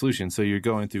simple solution. So you're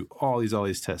going through all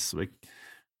these tests. Like,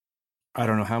 I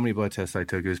don't know how many blood tests I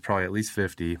took. It was probably at least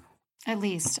 50. At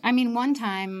least. I mean, one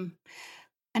time,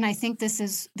 and I think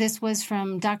this was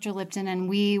from Dr. Lipton, and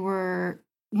we were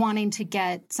wanting to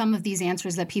get some of these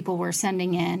answers that people were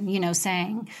sending in,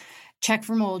 saying, check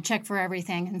for mold, check for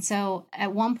everything. And so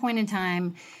at one point in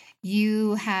time,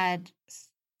 you had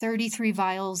 33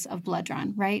 vials of blood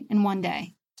drawn, right? In one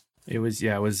day. It was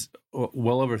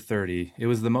well over 30. It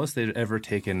was the most they'd ever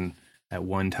taken at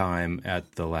one time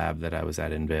at the lab that I was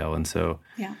at in Vail. And so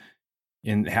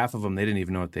in half of them, they didn't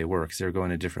even know what they were because they were going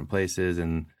to different places.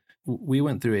 And we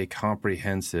went through a very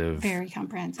comprehensive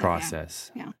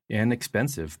process and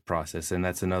expensive process. And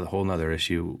that's another whole nother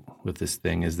issue with this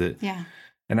thing is that,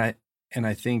 and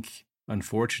I think,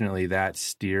 unfortunately, that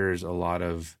steers a lot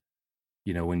of,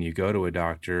 when you go to a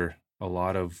doctor, a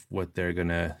lot of what they're going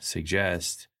to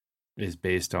suggest is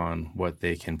based on what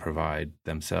they can provide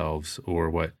themselves or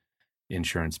what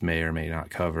insurance may or may not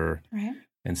cover. Right.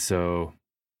 And so,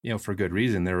 for good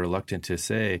reason, they're reluctant to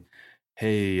say,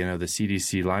 hey, the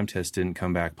CDC Lyme test didn't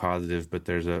come back positive, but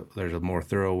there's a more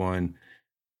thorough one,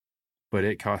 but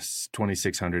it costs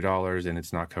 $2,600 and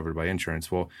it's not covered by insurance.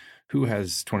 Well, who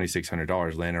has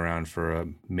 $2,600 laying around for a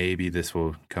maybe this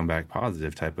will come back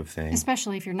positive type of thing?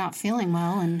 Especially if you're not feeling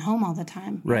well and home all the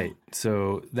time. Right.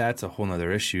 So that's a whole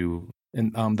nother issue.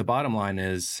 And the bottom line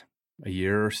is, a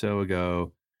year or so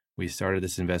ago, we started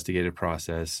this investigative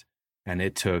process, and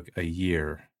it took a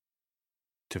year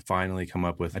to finally come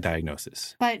up with a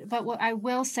diagnosis. But what I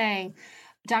will say,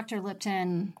 Dr.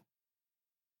 Lipton,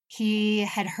 he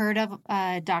had heard of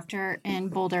a doctor in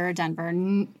Boulder, Denver,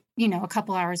 a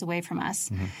couple hours away from us,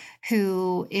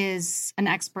 who is an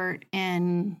expert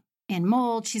in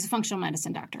mold. She's a functional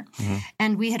medicine doctor.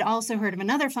 And we had also heard of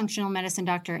another functional medicine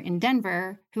doctor in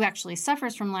Denver who actually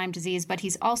suffers from Lyme disease, but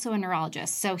he's also a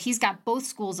neurologist. So he's got both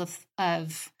schools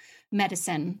of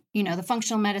medicine, the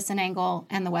functional medicine angle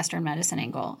and the Western medicine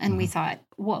angle. And we thought,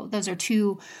 whoa, those are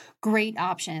two great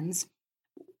options.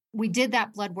 We did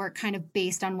that blood work kind of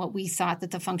based on what we thought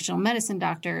that the functional medicine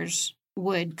doctors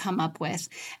would come up with.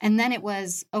 And then it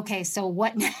was, okay, so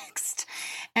what next?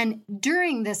 And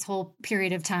during this whole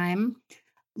period of time,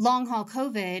 long haul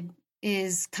COVID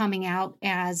is coming out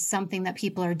as something that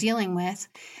people are dealing with.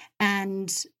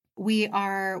 And we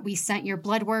sent your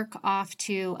blood work off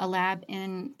to a lab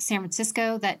in San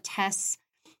Francisco that tests.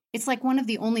 It's like one of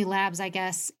the only labs, I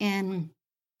guess,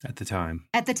 at the time,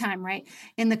 right,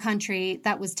 in the country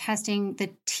that was testing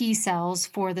the T cells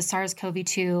for the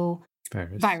SARS-CoV-2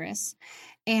 virus.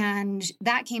 And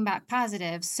that came back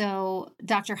positive. So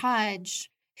Dr. Hodge,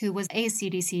 who was a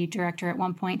CDC director at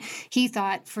one point, he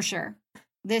thought, for sure,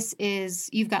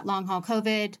 you've got long haul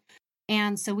COVID.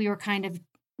 And so we were kind of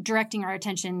directing our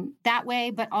attention that way,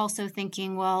 but also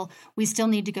thinking, well, we still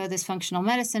need to go this functional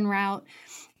medicine route.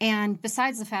 And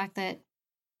besides the fact that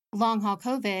long haul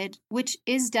COVID, which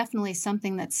is definitely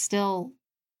something that's still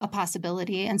a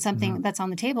possibility and something that's on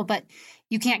the table, but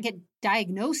you can't get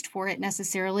diagnosed for it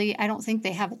necessarily. I don't think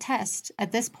they have a test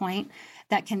at this point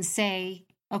that can say,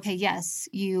 okay, yes,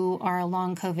 you are a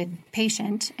long COVID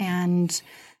patient, and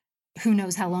who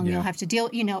knows how long you'll have to deal.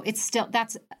 It's still,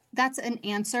 that's an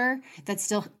answer that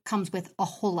still comes with a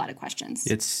whole lot of questions.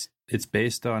 It's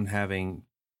based on having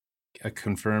a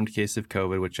confirmed case of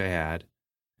COVID, which I had.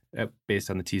 Based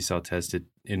on the T-cell test, it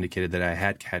indicated that I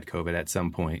had COVID at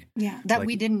some point. Yeah, that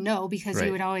we didn't know because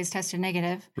you would always test a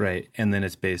negative. Right, and then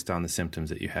it's based on the symptoms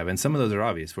that you have. And some of those are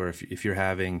obvious, where if you're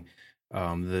having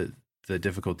the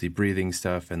difficulty breathing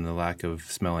stuff and the lack of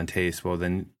smell and taste, well,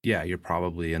 then, you're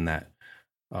probably in that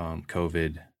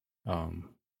COVID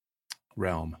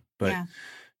realm.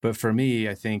 But for me,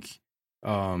 I think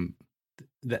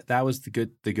that was the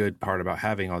good part about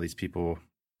having all these people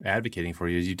advocating for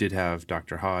you is you did have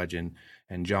Dr. Hodge and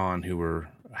John, who were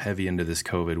heavy into this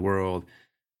COVID world.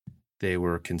 They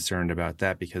were concerned about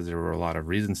that because there were a lot of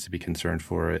reasons to be concerned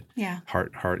for it. Yeah.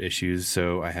 Heart issues.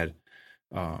 So I had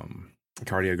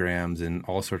cardiograms and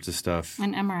all sorts of stuff.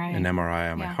 An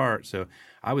MRI on my heart. So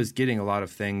I was getting a lot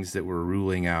of things that were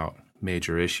ruling out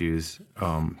major issues,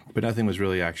 but nothing was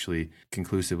really actually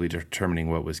conclusively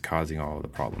determining what was causing all of the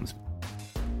problems.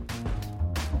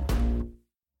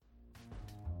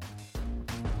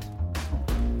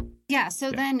 Yeah.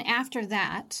 So then after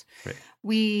that, right.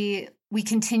 we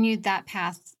continued that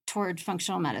path toward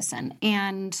functional medicine.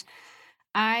 And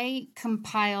I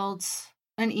compiled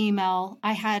an email.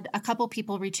 I had a couple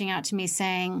people reaching out to me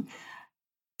saying,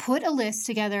 put a list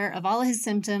together of all his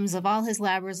symptoms, of all his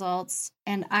lab results,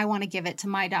 and I want to give it to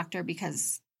my doctor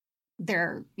because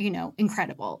they're,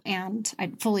 incredible and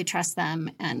I fully trust them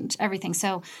and everything.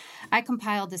 So I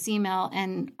compiled this email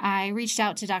and I reached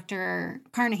out to Dr.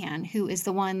 Carnahan, who is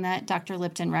the one that Dr.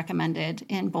 Lipton recommended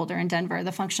in Boulder and Denver,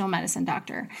 the functional medicine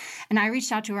doctor. And I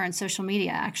reached out to her on social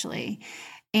media, actually.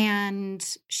 And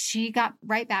she got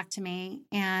right back to me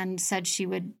and said she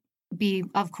would be,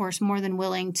 of course, more than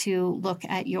willing to look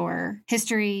at your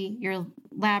history, your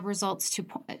lab results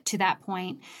to that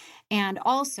point, and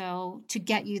also to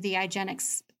get you the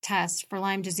IGeneX test for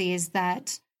Lyme disease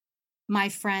that my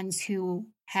friends who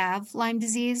have Lyme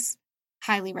disease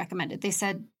highly recommended. They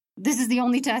said, this is the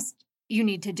only test you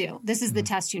need to do. This is the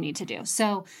test you need to do.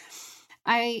 So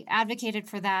I advocated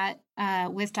for that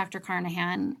with Dr.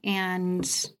 Carnahan, and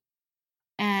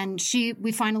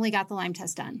we finally got the Lyme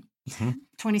test done.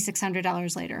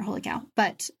 $2,600 later, holy cow.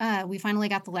 But we finally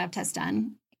got the lab test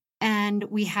done. And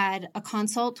we had a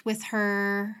consult with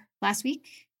her last week.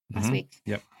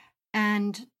 Yep.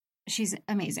 And she's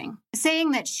amazing.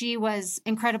 Saying that she was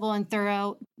incredible and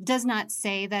thorough does not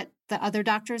say that the other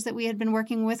doctors that we had been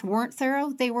working with weren't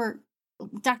thorough.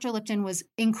 Dr. Lipton was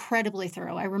incredibly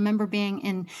thorough. I remember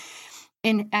being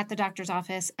at the doctor's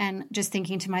office and just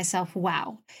thinking to myself,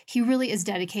 wow, he really is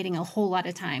dedicating a whole lot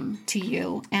of time to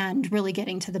you and really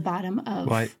getting to the bottom of.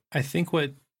 Well, I think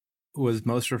what was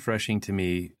most refreshing to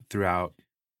me throughout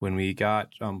when we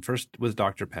got, first was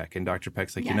Dr. Peck, and Dr.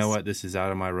 Peck's like, Yes. You know what, this is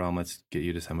out of my realm. Let's get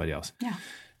you to somebody else. Yeah.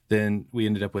 Then we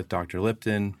ended up with Dr.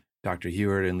 Lipton, Dr.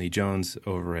 Heward, and Lee Jones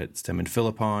over at STEM and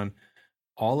Philippon.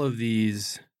 All of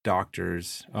these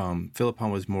doctors,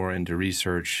 Philippon was more into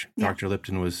research. Yeah. Dr.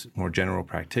 Lipton was more general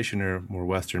practitioner, more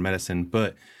Western medicine,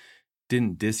 but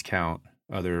didn't discount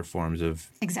other forms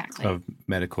of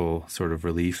medical sort of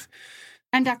relief.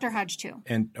 And Dr. Hodge too.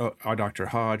 And Dr.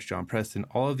 Hodge, John Preston,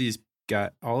 all of these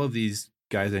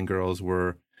guys and girls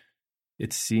were,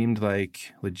 it seemed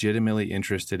like, legitimately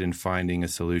interested in finding a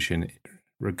solution,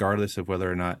 regardless of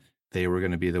whether or not they were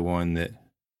going to be the one that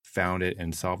found it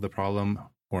and solved the problem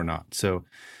or not. So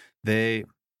they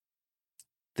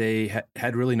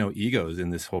had really no egos in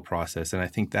this whole process. And I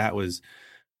think that was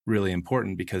really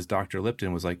important because Dr.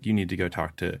 Lipton was like, you need to go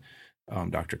talk to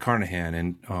Dr. Carnahan.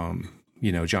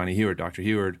 And, Johnny Heward, Dr.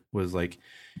 Heward was like,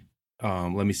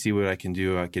 let me see what I can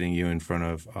do about getting you in front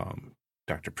of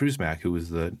Dr. Prusmack, who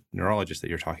was the neurologist that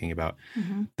you're talking about.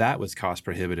 Mm-hmm. That was cost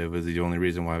prohibitive, was the only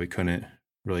reason why we couldn't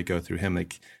really go through him.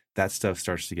 Like, that stuff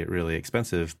starts to get really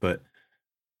expensive. But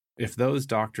if those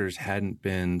doctors hadn't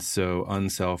been so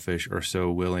unselfish or so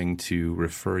willing to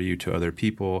refer you to other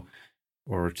people,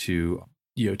 or to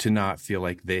not feel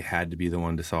like they had to be the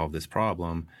one to solve this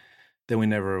problem, then we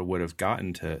never would have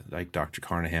gotten to like Dr.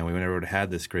 Carnahan. We never would have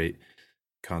had this great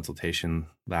consultation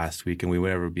last week, and we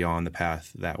would never be on the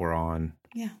path that we're on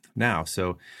now.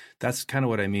 So that's kind of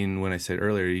what I mean when I said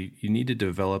earlier, you need to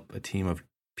develop a team of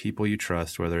people you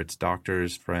trust, whether it's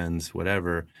doctors, friends,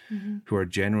 whatever, who are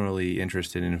generally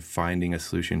interested in finding a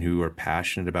solution, who are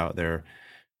passionate about their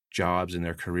jobs and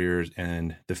their careers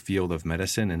and the field of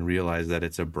medicine, and realize that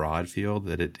it's a broad field,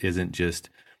 that it isn't just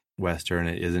Western,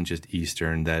 it isn't just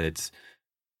Eastern, that it's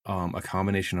a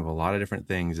combination of a lot of different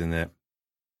things, and that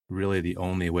really the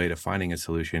only way to finding a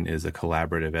solution is a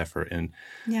collaborative effort. And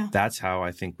that's how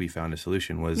I think we found a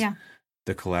solution, was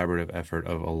the collaborative effort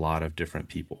of a lot of different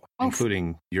people,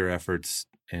 including your efforts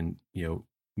and,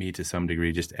 me to some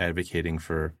degree, just advocating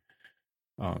for,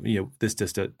 this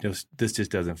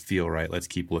just doesn't feel right. Let's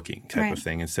keep looking type of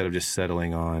thing, instead of just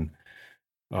settling on,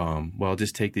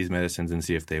 just take these medicines and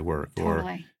see if they work.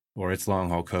 Totally. Or it's long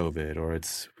haul COVID, or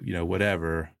it's,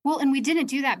 whatever. Well, and we didn't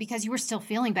do that because you were still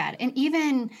feeling bad. And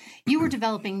even you were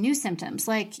developing new symptoms.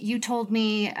 Like you told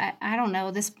me, I don't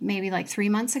know, this maybe like 3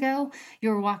 months ago, you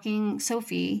were walking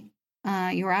Sophie,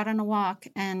 you were out on a walk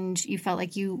and you felt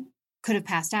like you could have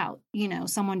passed out.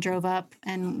 Someone drove up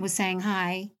and was saying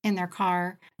hi in their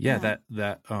car. Yeah,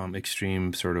 that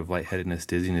extreme sort of lightheadedness,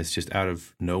 dizziness, just out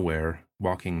of nowhere,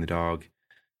 walking the dog.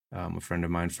 A friend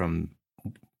of mine from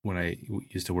when I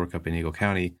used to work up in Eagle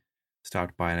County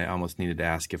stopped by, and I almost needed to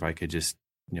ask if I could just,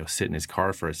 sit in his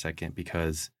car for a second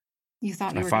because you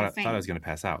thought I thought I was going to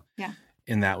pass out. Yeah.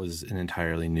 And that was an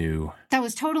entirely new. That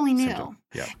was totally new. Symptom.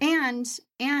 Yeah.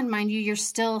 And mind you, you're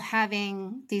still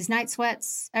having these night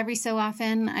sweats every so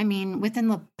often. I mean, within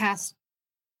the past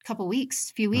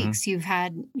few weeks, you've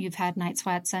had night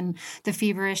sweats, and the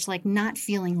feverish, like not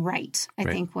feeling right, I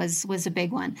think was a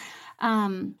big one.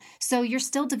 So you're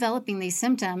still developing these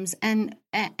symptoms, and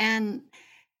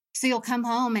so you'll come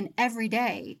home, and every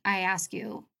day I ask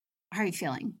you, how are you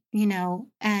feeling?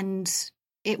 And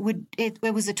it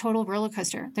was a total roller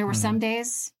coaster. There were some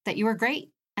days that you were great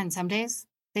and some days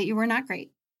that you were not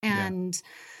great. And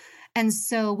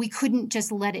so we couldn't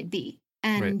just let it be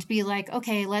and be like,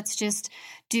 okay, let's just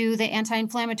do the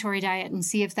anti-inflammatory diet and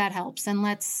see if that helps. And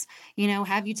let's,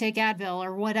 have you take Advil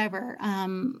or whatever.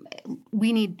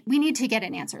 We need to get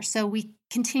an answer. So we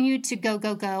continued to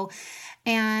go.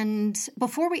 And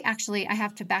before I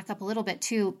have to back up a little bit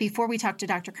too. Before we talked to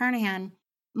Dr. Carnahan,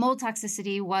 mold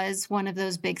toxicity was one of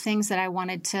those big things that I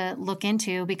wanted to look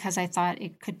into because I thought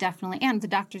it could definitely, and the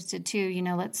doctors did too,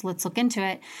 let's look into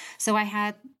it. So I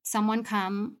had someone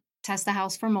come test the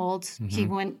house for mold. He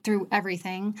went through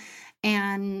everything,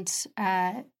 and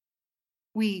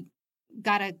we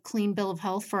got a clean bill of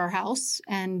health for our house,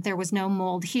 and there was no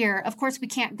mold here. Of course, we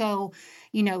can't go,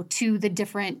 to the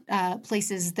different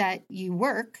places that you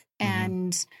work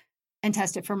and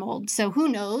test it for mold. So who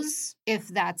knows if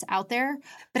that's out there.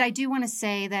 But I do want to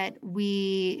say that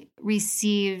we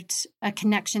received a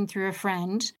connection through a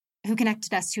friend who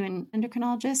connected us to an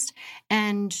endocrinologist,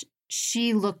 and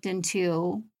she looked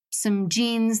into some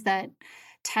genes that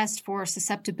test for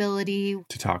susceptibility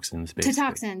to toxins.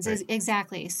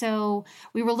 Exactly. So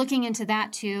we were looking into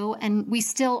that too, and we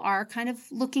still are kind of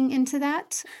looking into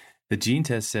that. The gene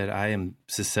test said I am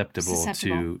susceptible.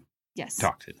 To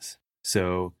toxins.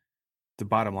 So the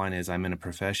bottom line is I'm in a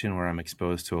profession where I'm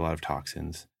exposed to a lot of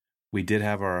toxins. We did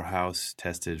have our house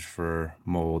tested for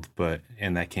mold,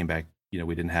 and that came back, we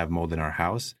didn't have mold in our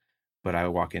house, but I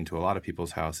walk into a lot of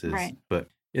people's houses. Right. But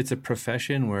it's a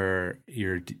profession where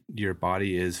your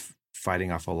body is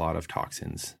fighting off a lot of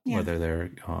toxins, whether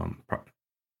they're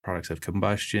products of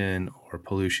combustion or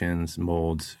pollutions,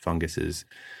 molds, funguses,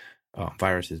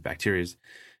 viruses, bacteria.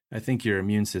 I think your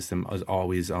immune system is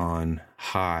always on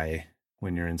high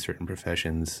when you're in certain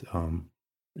professions,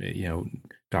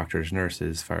 doctors,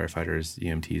 nurses, firefighters,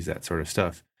 EMTs, that sort of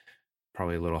stuff,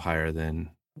 probably a little higher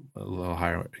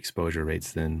exposure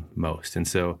rates than most. And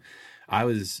so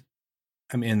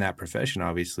I'm in that profession,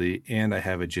 obviously, and I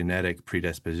have a genetic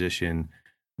predisposition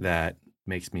that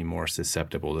makes me more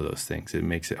susceptible to those things. It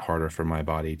makes it harder for my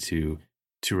body to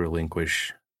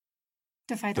relinquish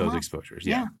those exposures.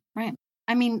 Yeah, right.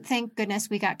 I mean, thank goodness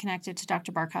we got connected to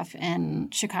Dr. Barkoff in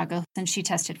Chicago, and she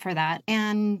tested for that.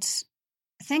 And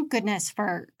thank goodness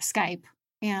for Skype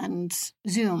and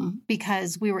Zoom,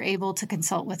 because we were able to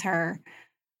consult with her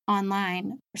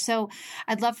online. So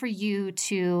I'd love for you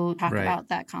to talk about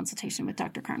that consultation with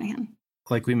Dr. Carnahan.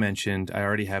 Like we mentioned, I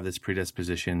already have this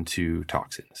predisposition to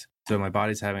toxins. So my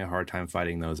body's having a hard time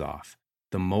fighting those off.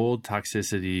 The mold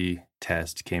toxicity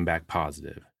test came back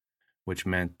positive, which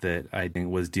meant that I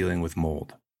was dealing with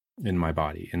mold in my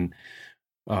body. And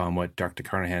what Dr.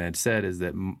 Carnahan had said is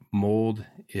that mold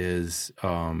is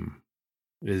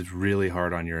really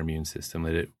hard on your immune system,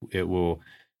 that it will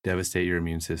devastate your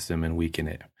immune system and weaken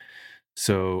it.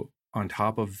 So on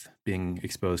top of being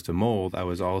exposed to mold, I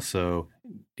was also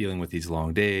dealing with these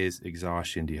long days,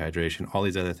 exhaustion, dehydration, all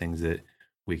these other things that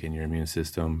weaken your immune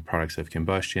system, products of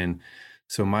combustion.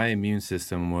 So my immune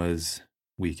system was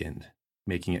weakened,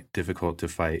 making it difficult to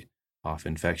fight off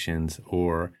infections,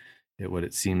 or what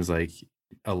it seems like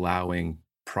allowing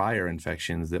prior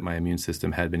infections that my immune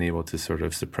system had been able to sort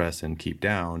of suppress and keep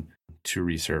down to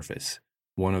resurface.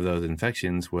 One of those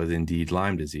infections was indeed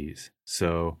Lyme disease.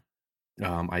 So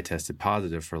I tested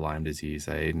positive for Lyme disease.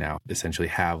 I now essentially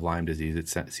have Lyme disease.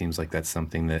 It seems like that's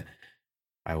something that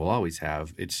I will always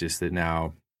have. It's just that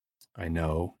now I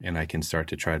know, and I can start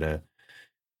to try to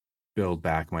build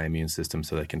back my immune system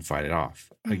so that I can fight it off.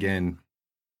 Mm-hmm. Again,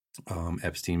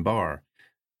 Epstein-Barr,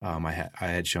 I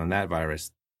had shown that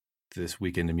virus. This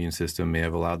weakened immune system may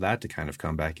have allowed that to kind of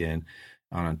come back in.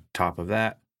 On top of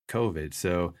that, COVID.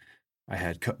 So I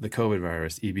had the COVID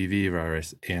virus, EBV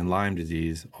virus, and Lyme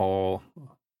disease. All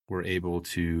were able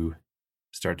to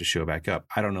start to show back up.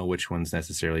 I don't know which ones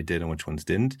necessarily did and which ones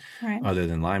didn't, Right. other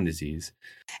than Lyme disease.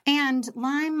 And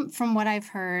Lyme, from what I've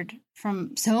heard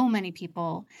from so many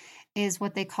people, is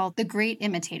what they call the great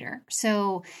imitator.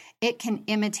 So it can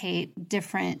imitate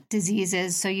different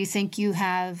diseases. So you think you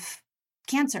have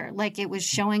cancer, like it was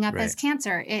showing up as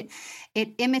cancer. It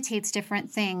imitates different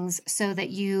things so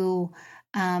that you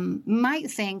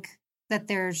might think that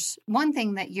there's one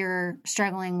thing that you're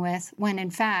struggling with when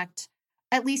in fact,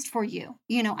 at least for you,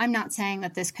 I'm not saying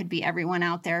that this could be everyone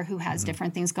out there who has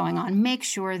different things going on. Make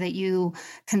sure that you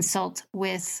consult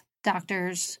with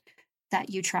doctors that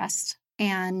you trust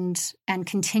and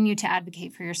continue to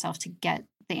advocate for yourself to get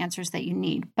the answers that you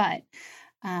need. But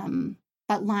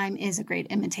Lyme is a great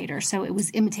imitator. So it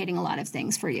was imitating a lot of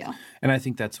things for you. And I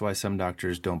think that's why some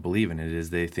doctors don't believe in it, is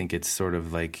they think it's sort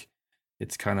of like,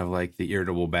 it's kind of like the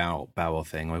irritable bowel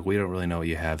thing. Like, we don't really know what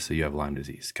you have, so you have Lyme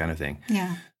disease kind of thing.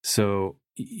 Yeah. So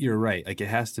you're right. Like, it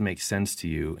has to make sense to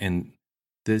you. And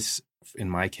this, in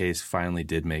my case, finally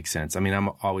did make sense. I mean, I'm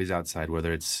always outside,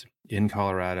 whether it's in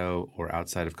Colorado or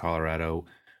outside of Colorado.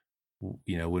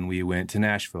 When we went to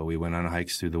Nashville, we went on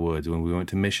hikes through the woods. When we went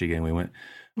to Michigan, we went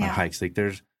on hikes. Like,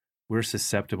 we're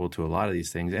susceptible to a lot of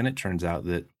these things. And it turns out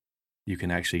that you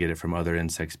can actually get it from other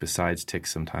insects besides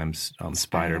ticks, sometimes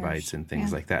spider bites and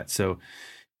things like that. So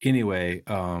anyway,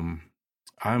 I'm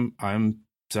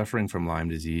suffering from Lyme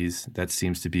disease. That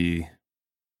seems to be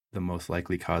the most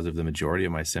likely cause of the majority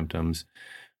of my symptoms.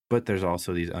 But there's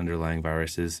also these underlying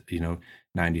viruses.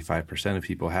 95% of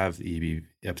people have the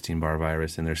Epstein-Barr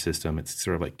virus in their system. It's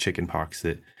sort of like chicken pox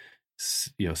that,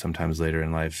 sometimes later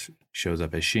in life shows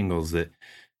up as shingles, that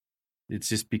it's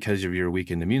just because of your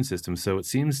weakened immune system. So it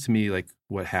seems to me like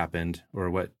what happened, or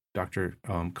what Dr.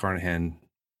 Carnahan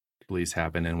believes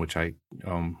happened, and which I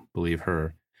believe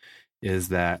her, is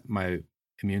that my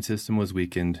immune system was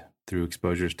weakened through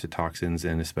exposures to toxins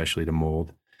and especially to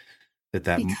mold.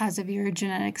 Because of your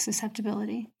genetic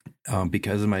susceptibility.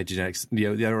 Because of my genetics,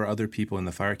 there were other people in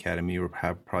the Fire Academy who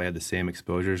probably had the same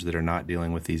exposures that are not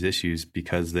dealing with these issues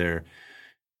because their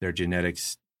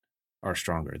genetics are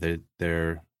stronger.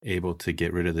 They're able to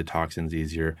get rid of the toxins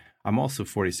easier. I'm also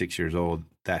 46 years old.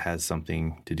 That has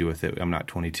something to do with it. I'm not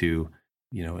 22,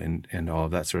 and all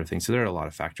of that sort of thing. So there are a lot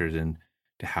of factors into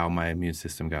how my immune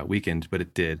system got weakened, but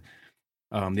it did.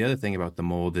 The other thing about the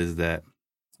mold is that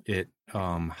it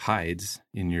hides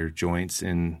in your joints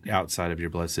and outside of your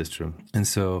blood system. And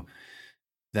so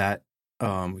that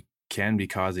can be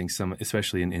causing some,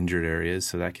 especially in injured areas.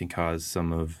 So that can cause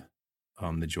some of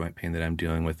the joint pain that I'm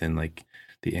dealing with in like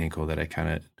the ankle that I kind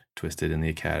of twisted in the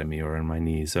academy, or in my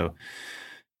knee. So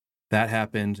that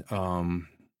happened.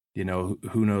 Who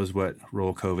knows what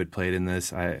role COVID played in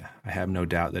this? I have no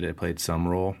doubt that it played some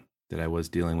role, that I was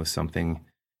dealing with something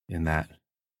in that,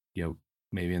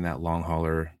 maybe in that long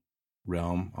hauler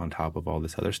realm on top of all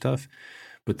this other stuff.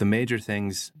 But the major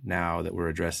things now that we're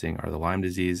addressing are the Lyme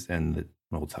disease and the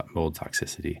mold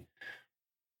toxicity.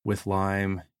 With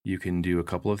Lyme, you can do a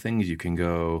couple of things. You can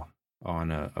go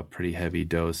on a pretty heavy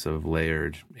dose of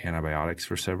layered antibiotics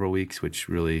for several weeks, which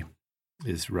really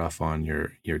is rough on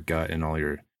your gut and all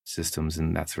your systems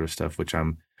and that sort of stuff, which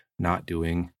I'm not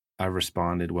doing. I've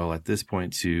responded well at this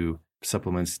point to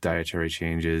supplements, dietary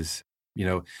changes.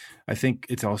 I think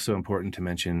it's also important to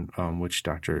mention, which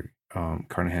Dr.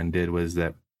 Carnahan did, was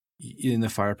that in the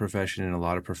fire profession and a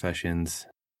lot of professions,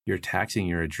 you're taxing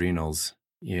your adrenals.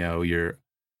 You're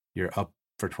up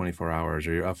for 24 hours,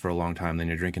 or you're up for a long time, then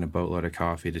you're drinking a boatload of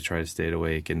coffee to try to stay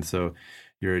awake. And so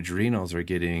your adrenals are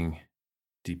getting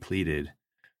depleted,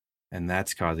 and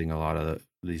that's causing a lot of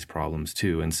these problems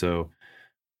too. And so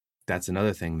that's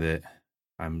another thing that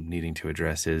I'm needing to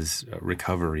address, is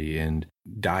recovery and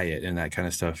diet and that kind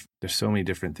of stuff. There's so many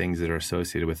different things that are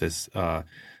associated with this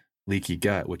leaky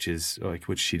gut, which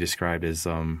she described as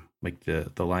like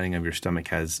the lining of your stomach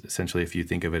has essentially, if you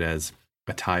think of it as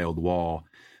a tiled wall,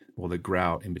 well, the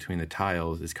grout in between the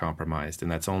tiles is compromised, and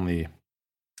that's only,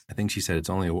 I think she said it's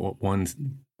only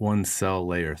one cell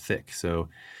layer thick. So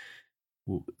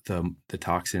the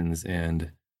toxins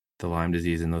and the Lyme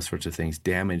disease and those sorts of things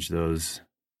damage those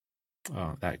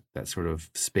that sort of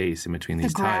space in between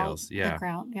these tiles. The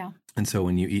grout, yeah. And so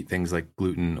when you eat things like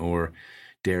gluten or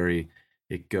dairy,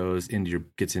 it gets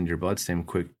into your bloodstream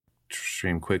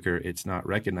quicker. It's not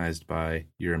recognized by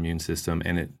your immune system,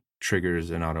 and it triggers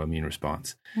an autoimmune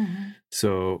response. Mm-hmm.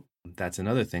 So that's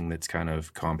another thing that's kind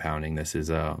of compounding this,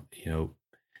 is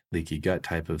leaky gut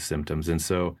type of symptoms. And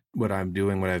so what I've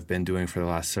been doing for the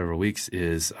last several weeks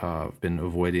is been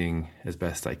avoiding as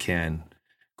best I can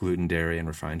gluten, dairy, and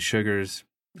refined sugars.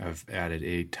 I've added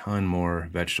a ton more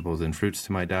vegetables and fruits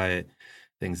to my diet,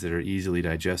 things that are easily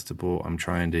digestible. I'm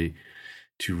trying to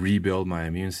rebuild my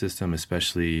immune system,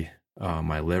 especially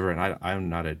my liver. And I'm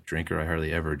not a drinker. I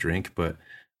hardly ever drink, but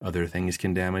other things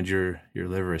can damage your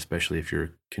liver, especially if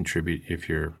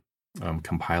you're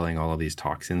compiling all of these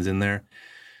toxins in there.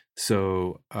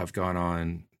 So I've gone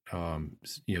on,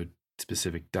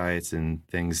 specific diets and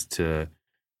things to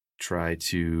try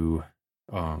to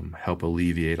help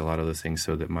alleviate a lot of those things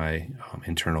so that my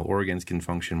internal organs can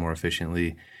function more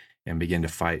efficiently and begin to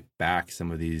fight back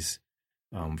some of these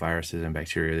viruses and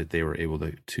bacteria that they were able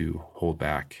to hold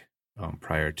back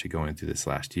prior to going through this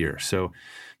last year. So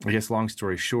I guess long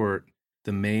story short,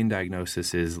 the main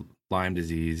diagnosis is Lyme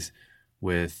disease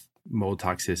with mold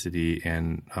toxicity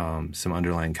and some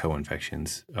underlying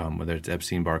co-infections, whether it's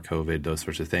Epstein-Barr COVID, those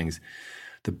sorts of things.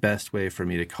 The best way for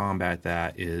me to combat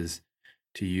that is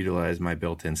to utilize my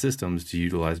built-in systems, to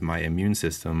utilize my immune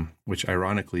system, which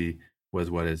ironically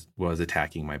was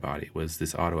attacking my body, was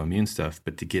this autoimmune stuff,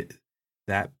 but to get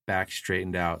that back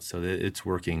straightened out so that it's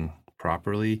working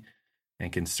properly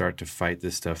and can start to fight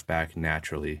this stuff back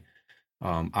naturally.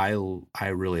 I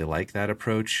really like that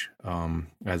approach,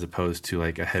 as opposed to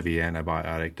like a heavy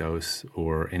antibiotic dose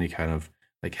or any kind of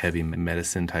like heavy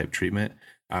medicine type treatment.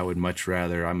 I would much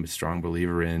rather, I'm a strong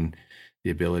believer in the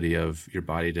ability of your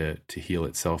body to heal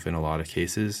itself in a lot of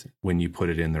cases when you put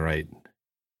it in the right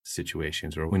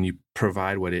situations or when you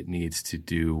provide what it needs to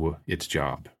do its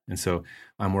job. And so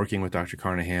I'm working with Dr.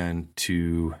 Carnahan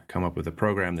to come up with a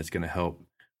program that's going to help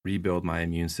rebuild my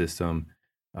immune system,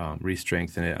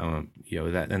 re-strengthen it,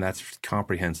 and that's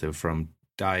comprehensive, from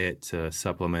diet to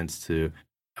supplements to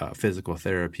physical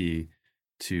therapy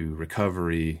to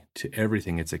recovery to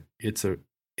everything.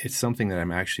 It's something that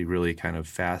I'm actually really kind of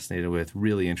fascinated with,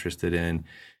 really interested in,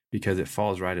 because it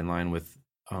falls right in line with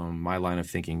my line of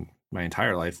thinking. My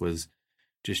entire life was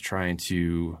just trying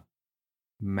to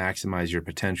maximize your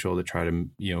potential, to try to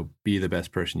be the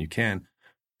best person you can.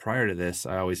 Prior to this,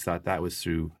 I always thought that was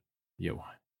through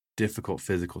difficult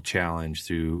physical challenge,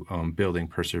 through building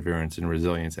perseverance and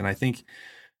resilience. And I think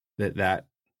that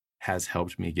has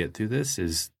helped me get through this,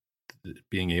 is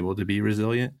being able to be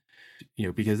resilient,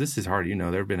 because this is hard.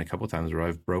 There have been a couple of times where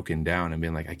I've broken down and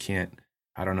been like,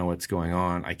 I don't know what's going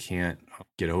on. I can't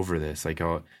get over this.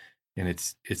 And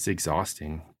it's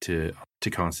exhausting to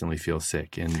constantly feel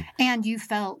sick. And you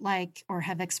felt like, or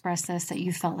have expressed this, that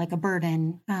you felt like a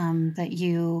burden, that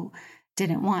you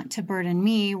didn't want to burden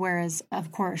me. Whereas,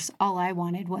 of course, all I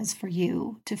wanted was for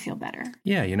you to feel better.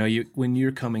 Yeah. When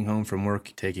you're coming home from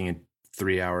work, taking a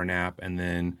 3-hour nap, and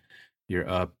then you're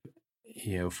up,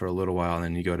 for a little while, and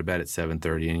then you go to bed at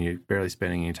 7:30, and you're barely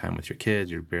spending any time with your kids.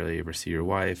 You're barely ever see your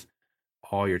wife.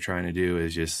 All you're trying to do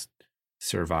is just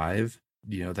survive.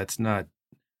 That's not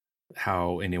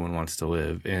how anyone wants to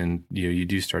live. And, you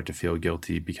do start to feel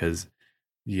guilty because,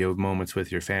 moments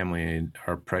with your family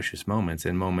are precious moments,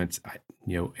 and moments,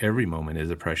 every moment is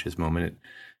a precious moment.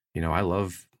 I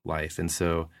love life. And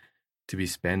so to be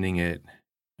spending it,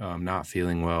 not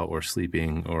feeling well or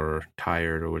sleeping or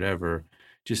tired or whatever,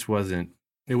 just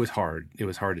it was hard. It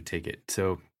was hard to take it.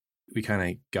 So we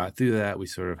kind of got through that. We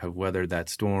sort of have weathered that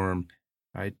storm.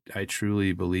 I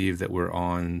truly believe that we're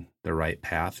on the right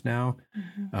path now.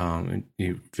 Mm-hmm.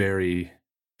 And very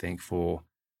thankful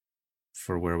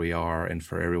for where we are and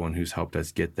for everyone who's helped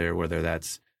us get there, whether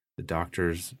that's the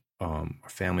doctors,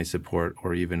 family support,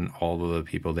 or even all of the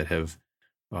people that have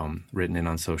written in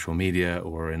on social media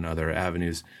or in other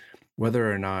avenues.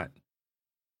 Whether or not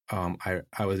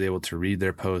I was able to read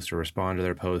their post or respond to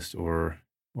their post or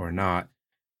not,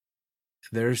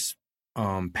 there's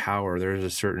power. There's a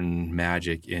certain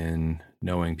magic in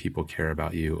knowing people care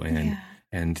about you,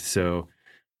 and so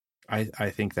I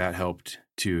think that helped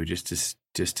too. Just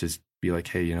to be like,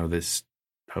 hey, this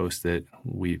post that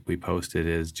we posted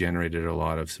has generated a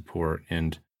lot of support,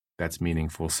 and that's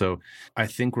meaningful. So I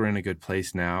think we're in a good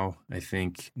place now. I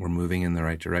think we're moving in the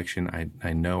right direction.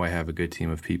 I know I have a good team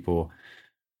of people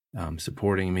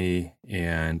supporting me,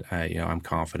 and I'm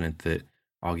confident that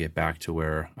I'll get back to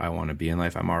where I want to be in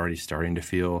life. I'm already starting to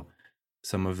feel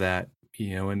some of that,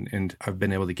 and I've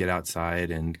been able to get outside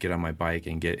and get on my bike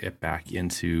and get it back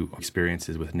into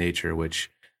experiences with nature, which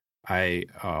I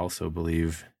also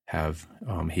believe have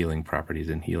healing properties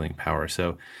and healing power.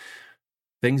 So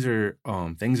things are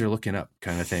looking up,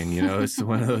 kind of thing. It's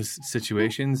one of those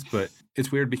situations, but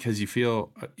it's weird because you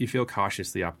feel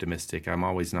cautiously optimistic. I'm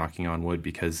always knocking on wood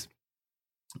because,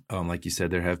 like you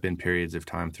said, there have been periods of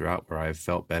time throughout where I've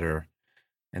felt better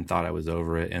and thought I was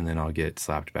over it, and then I'll get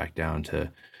slapped back down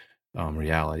to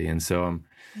reality. And so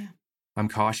I'm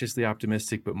cautiously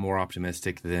optimistic, but more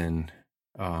optimistic than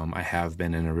I have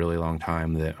been in a really long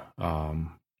time, that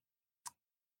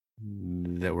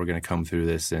that we're going to come through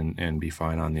this and be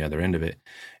fine on the other end of it.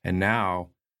 And now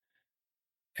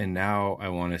I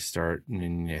want to start,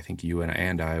 and I think you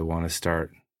and I want to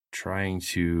start trying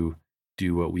to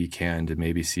do what we can to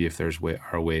maybe see if there's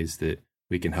ways that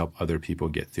we can help other people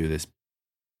get through this,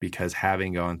 because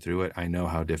having gone through it, I know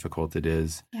how difficult it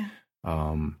is. Yeah.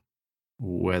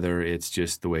 Whether it's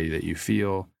just the way that you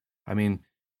feel. I mean,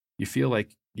 you feel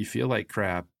like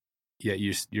crap, yet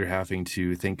you're having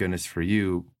to, thank goodness for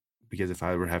you, because if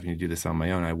I were having to do this on my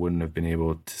own, I wouldn't have been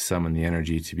able to summon the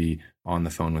energy to be on the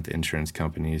phone with insurance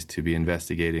companies, to be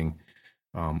investigating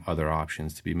other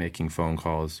options, to be making phone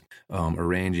calls,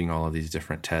 arranging all of these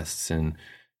different tests and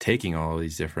taking all of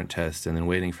these different tests and then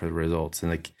waiting for the results.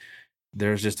 And like,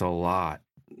 there's just a lot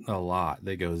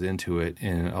that goes into it.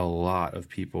 And a lot of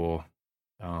people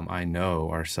I know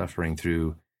are suffering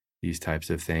through these types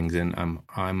of things. And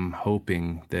I'm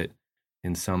hoping that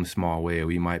in some small way,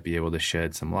 we might be able to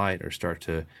shed some light or start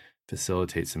to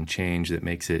facilitate some change that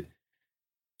makes it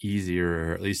easier,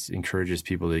 or at least encourages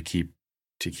people to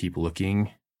keep looking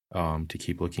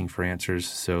for answers,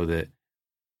 so that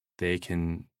they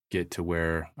can get to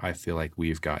where I feel like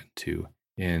we've gotten to.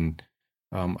 And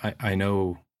I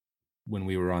know when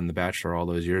we were on The Bachelor all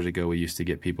those years ago, we used to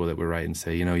get people that would write and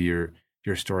say,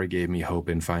 your story gave me hope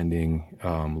in finding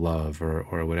love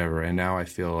or whatever. And now I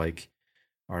feel like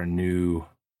our new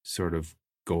sort of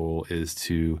goal is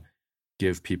to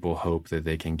give people hope that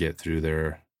they can get through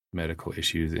their medical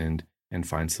issues and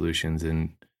find solutions.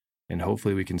 And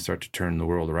hopefully we can start to turn the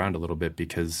world around a little bit,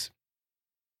 because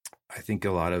I think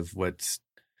a lot of what's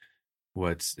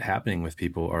happening with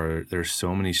people there's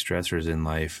so many stressors in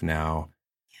life now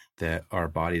that our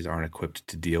bodies aren't equipped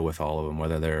to deal with all of them,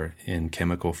 whether they're in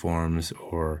chemical forms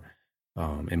or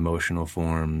emotional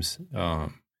forms,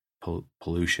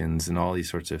 pollutions and all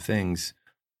these sorts of things.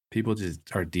 People just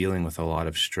are dealing with a lot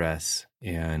of stress,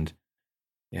 and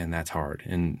that's hard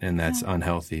and that's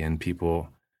unhealthy, and people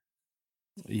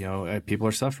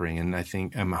are suffering. And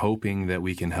I'm hoping that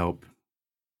we can help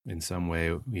in some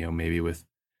way, maybe with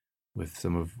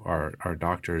some of our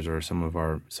doctors or some of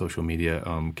our social media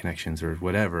connections or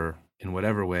whatever, in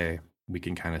whatever way we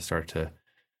can kind of start to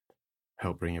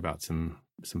help bring about some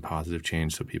positive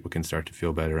change, so people can start to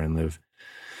feel better and live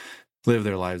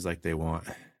their lives like they want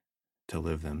to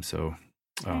live them. So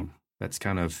that's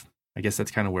kind of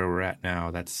where we're at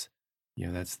now. That's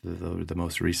the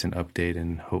most recent update,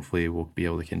 and hopefully we'll be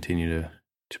able to continue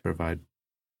to provide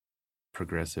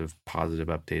progressive, positive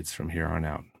updates from here on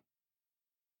out.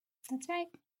 That's right.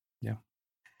 Yeah.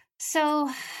 So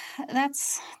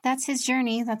that's his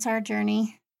journey. That's our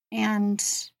journey. And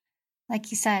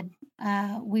like you said,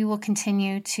 we will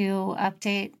continue to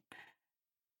update,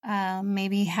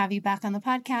 maybe have you back on the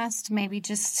podcast, maybe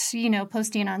just,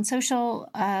 posting on social.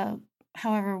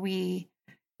 However we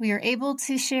are able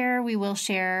to share, we will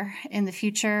share in the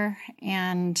future.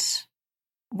 And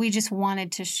we just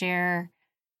wanted to share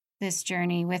this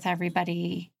journey with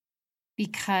everybody,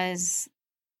 because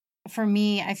for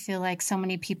me, I feel like so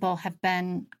many people have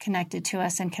been connected to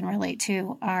us and can relate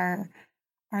to our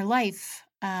life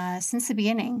since the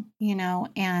beginning,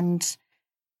 and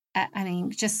I mean,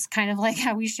 just kind of like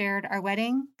how we shared our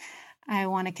wedding, I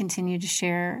want to continue to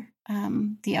share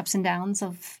the ups and downs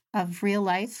of real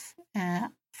life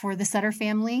for the Sutter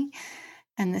family.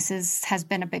 And this has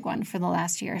been a big one for the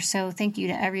last year. So thank you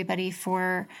to everybody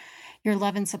for your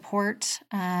love and support,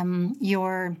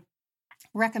 your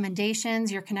recommendations,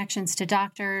 your connections to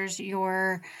doctors,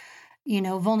 your,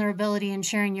 vulnerability in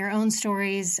sharing your own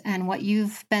stories and what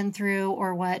you've been through,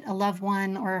 or what a loved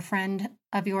one or a friend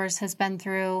of yours has been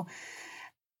through.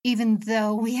 Even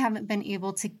though we haven't been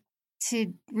able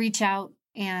to reach out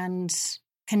and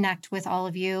connect with all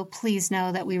of you, please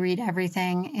know that we read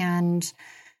everything, and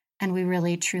we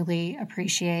really truly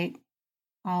appreciate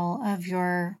all of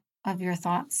your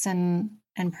thoughts and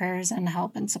prayers and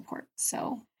help and support.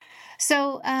 So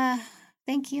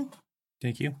thank you.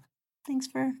 Thank you. Thanks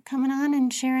for coming on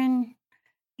and sharing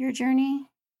your journey.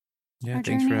 Yeah,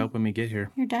 thanks for helping me get here.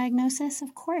 Your diagnosis,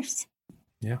 of course.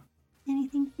 Yeah.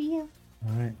 Anything for you.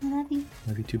 All right. I love you.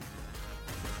 Love you too.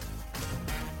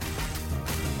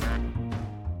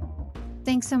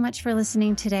 Thanks so much for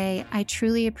listening today. I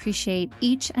truly appreciate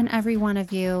each and every one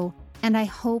of you, and I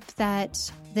hope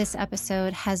that this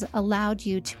episode has allowed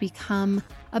you to become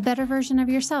a better version of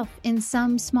yourself in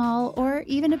some small or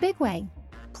even a big way.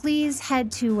 Please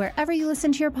head to wherever you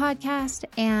listen to your podcast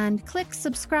and click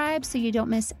subscribe so you don't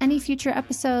miss any future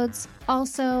episodes.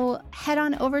 Also, head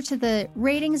on over to the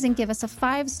ratings and give us a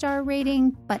 5-star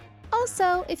rating, but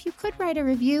also, if you could write a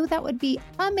review, that would be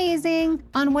amazing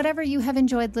on whatever you have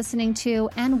enjoyed listening to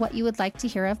and what you would like to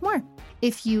hear of more.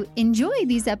 If you enjoy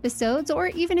these episodes, or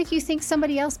even if you think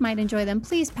somebody else might enjoy them,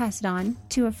 please pass it on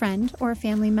to a friend or a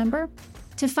family member.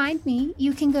 To find me,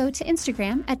 you can go to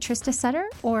Instagram at Trista Sutter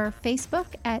or Facebook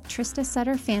at Trista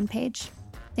Sutter fan page.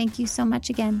 Thank you so much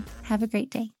again. Have a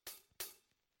great day.